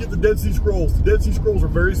where we get the Dead Sea Scrolls. The Dead Sea Scrolls are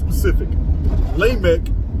very specific.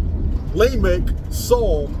 Lamech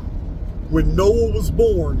saw when Noah was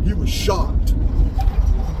born, he was shocked.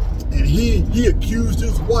 And he accused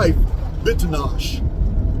his wife, Bitanash,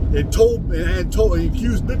 and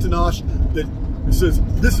accused Bitanash that it says,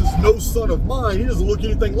 "This is no son of mine. He doesn't look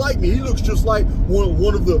anything like me. He looks just like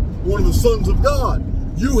one of the sons of God.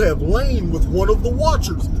 You have lain with one of the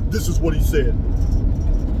watchers." This is what he said.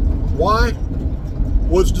 Why?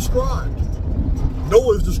 Was described.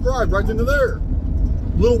 Noah is described right into there.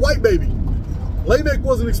 Little white baby. Lamech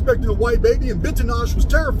wasn't expecting a white baby, and Bitanash was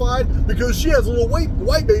terrified because she has a little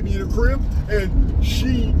white baby in her crib, and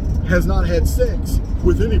she has not had sex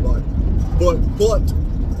with anybody but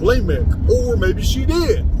Lamech, or maybe she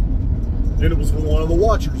did, and it was one of the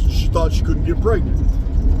watchers. She thought she couldn't get pregnant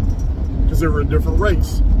because they were a different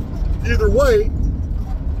race. Either way,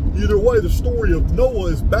 the story of Noah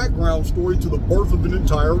is background story to the birth of an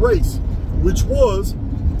entire race, which was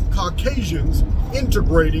Caucasians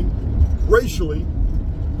integrating racially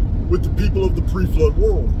with the people of the pre-flood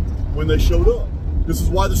world when they showed up. This is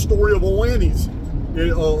why the story of Oannes,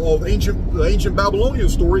 of ancient Babylonian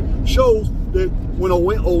story, shows that when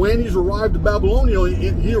Oannes arrived to Babylonia,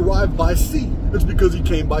 he arrived by sea. It's because he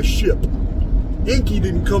came by ship. Enki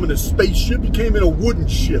didn't come in a spaceship, he came in a wooden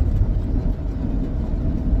ship.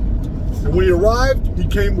 And when he arrived, he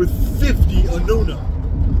came with 50 Anunna.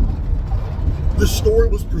 This story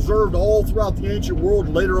was preserved all throughout the ancient world.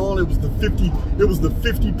 Later on, it was the 50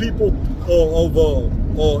 people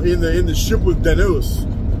in the ship with Danus,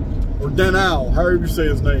 or Danao, however you say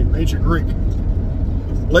his name, ancient Greek.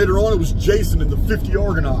 Later on, it was Jason and the 50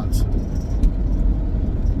 Argonauts.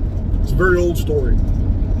 It's a very old story.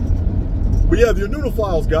 But yeah, the Anunna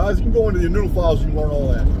files, guys. You can go into the Anunna files, you can learn all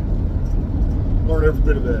that. Learn every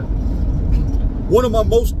bit of that. It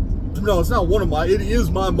is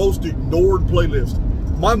my most ignored playlist.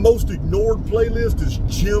 My most ignored playlist is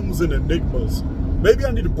Gems and Enigmas. Maybe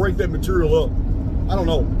I need to break that material up. I don't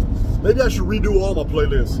know. Maybe I should redo all my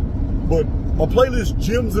playlists. But my playlist,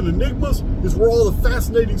 Gems and Enigmas, is where all the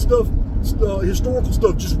fascinating stuff historical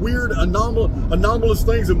stuff, just weird, anomalous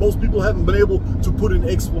things that most people haven't been able to put an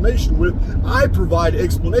explanation with. I provide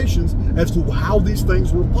explanations as to how these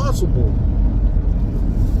things were possible,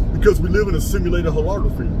 because we live in a simulated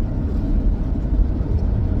holography.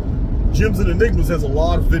 Gems and Enigmas has a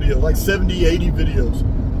lot of videos, like 70, 80 videos.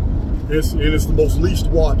 And it's the most least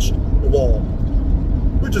watched of all,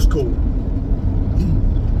 which is cool.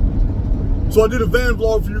 So I did a van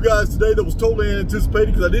vlog for you guys today that was totally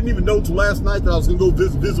unanticipated, because I didn't even know till last night that I was going to go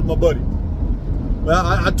visit my buddy.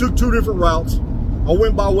 I took two different routes. I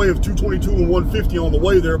went by way of 222 and 150 on the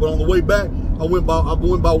way there, but on the way back, I went by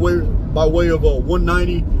way of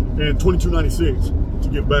 190 and 2296 to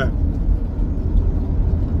get back.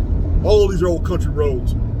 All these are old country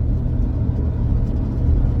roads.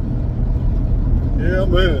 Yeah,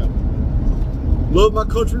 man. Love my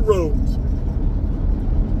country roads.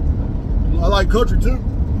 I like country too.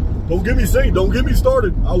 Don't get me singing. Don't get me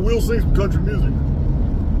started. I will sing some country music.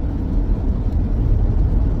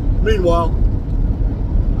 Meanwhile,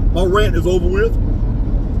 my rant is over with.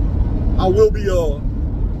 I will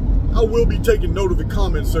be taking note of the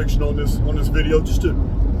comment section on this video, just to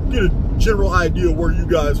get a general idea of where you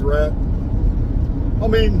guys are at. I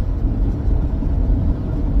mean,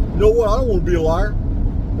 you know what? I don't want to be a liar,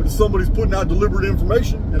 but if somebody's putting out deliberate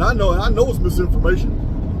information, and I know it's misinformation,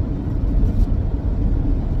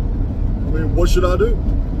 I mean, what should I do?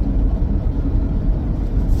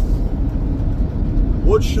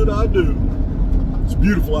 What should I do? It's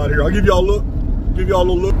beautiful out here. I'll give y'all a look. Give y'all a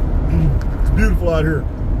little look. It's beautiful out here.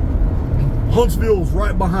 Huntsville's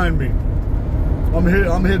right behind me. I'm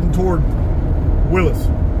heading toward Willis.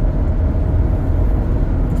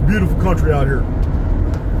 It's beautiful country out here.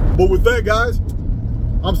 But with that, guys,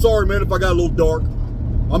 I'm sorry, man, if I got a little dark.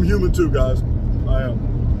 I'm human too, guys. I am.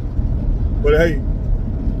 But hey,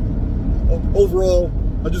 overall,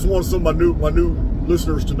 I just want some of my new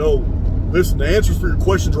listeners to know, listen, the answers for your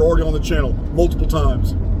questions are already on the channel multiple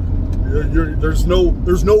times. There's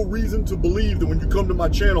no reason to believe that when you come to my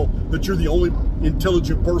channel that you're the only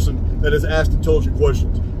intelligent person that has asked intelligent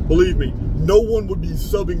questions. Believe me, no one would be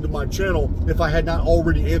subbing to my channel if I had not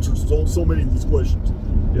already answered so many of these questions.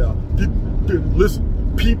 Yeah,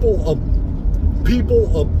 listen, people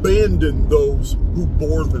abandon those who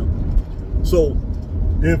bore them. So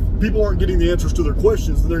if people aren't getting the answers to their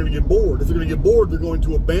questions, then they're going to get bored. If they're going to get bored, they're going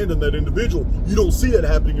to abandon that individual. You don't see that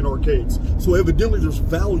happening in Archaix. So evidently there's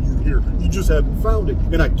value here. You just haven't found it.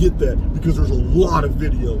 And I get that, because there's a lot of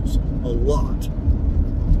videos. A lot.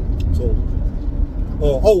 So,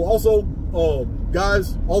 also,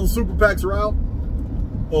 guys, all the super packs are out.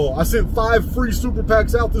 I sent 5 free super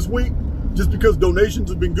packs out this week just because donations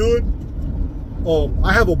have been good.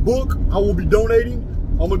 I have a book I will be donating.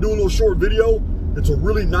 I'm going to do a little short video. It's a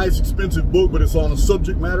really nice, expensive book, but it's on a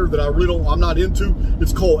subject matter that I'm not into.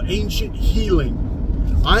 It's called Ancient Healing.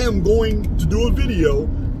 I am going to do a video,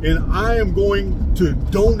 and I am going to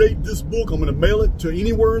donate this book. I'm going to mail it to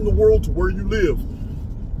anywhere in the world to where you live.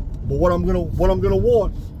 But what I'm gonna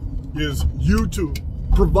want is you to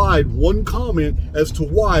provide one comment as to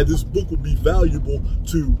why this book would be valuable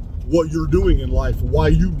to what you're doing in life, why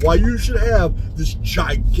you should have this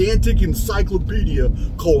gigantic encyclopedia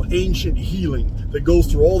called Ancient Healing that goes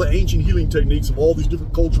through all the ancient healing techniques of all these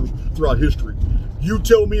different cultures throughout history. You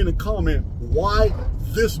tell me in a comment why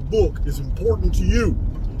this book is important to you.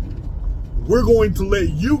 We're going to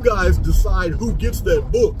let you guys decide who gets that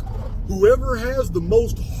book. Whoever has the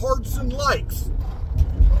most hearts and likes,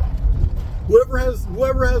 whoever has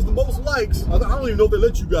the most likes, I don't even know if they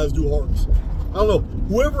let you guys do hearts. I don't know.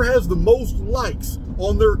 Whoever has the most likes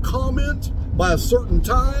on their comment by a certain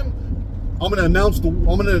time, I'm gonna announce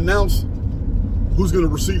who's gonna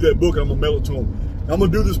receive that book, and I'm gonna mail it to them. I'm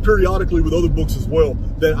gonna do this periodically with other books as well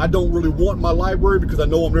that I don't really want in my library because I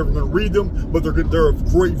know I'm never gonna read them, but they're of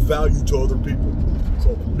great value to other people.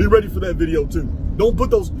 So be ready for that video too. Don't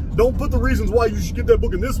put the reasons why you should get that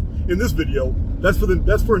book in this video. That's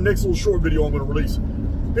for a next little short video I'm gonna release.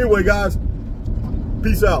 Anyway, guys,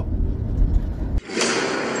 peace out.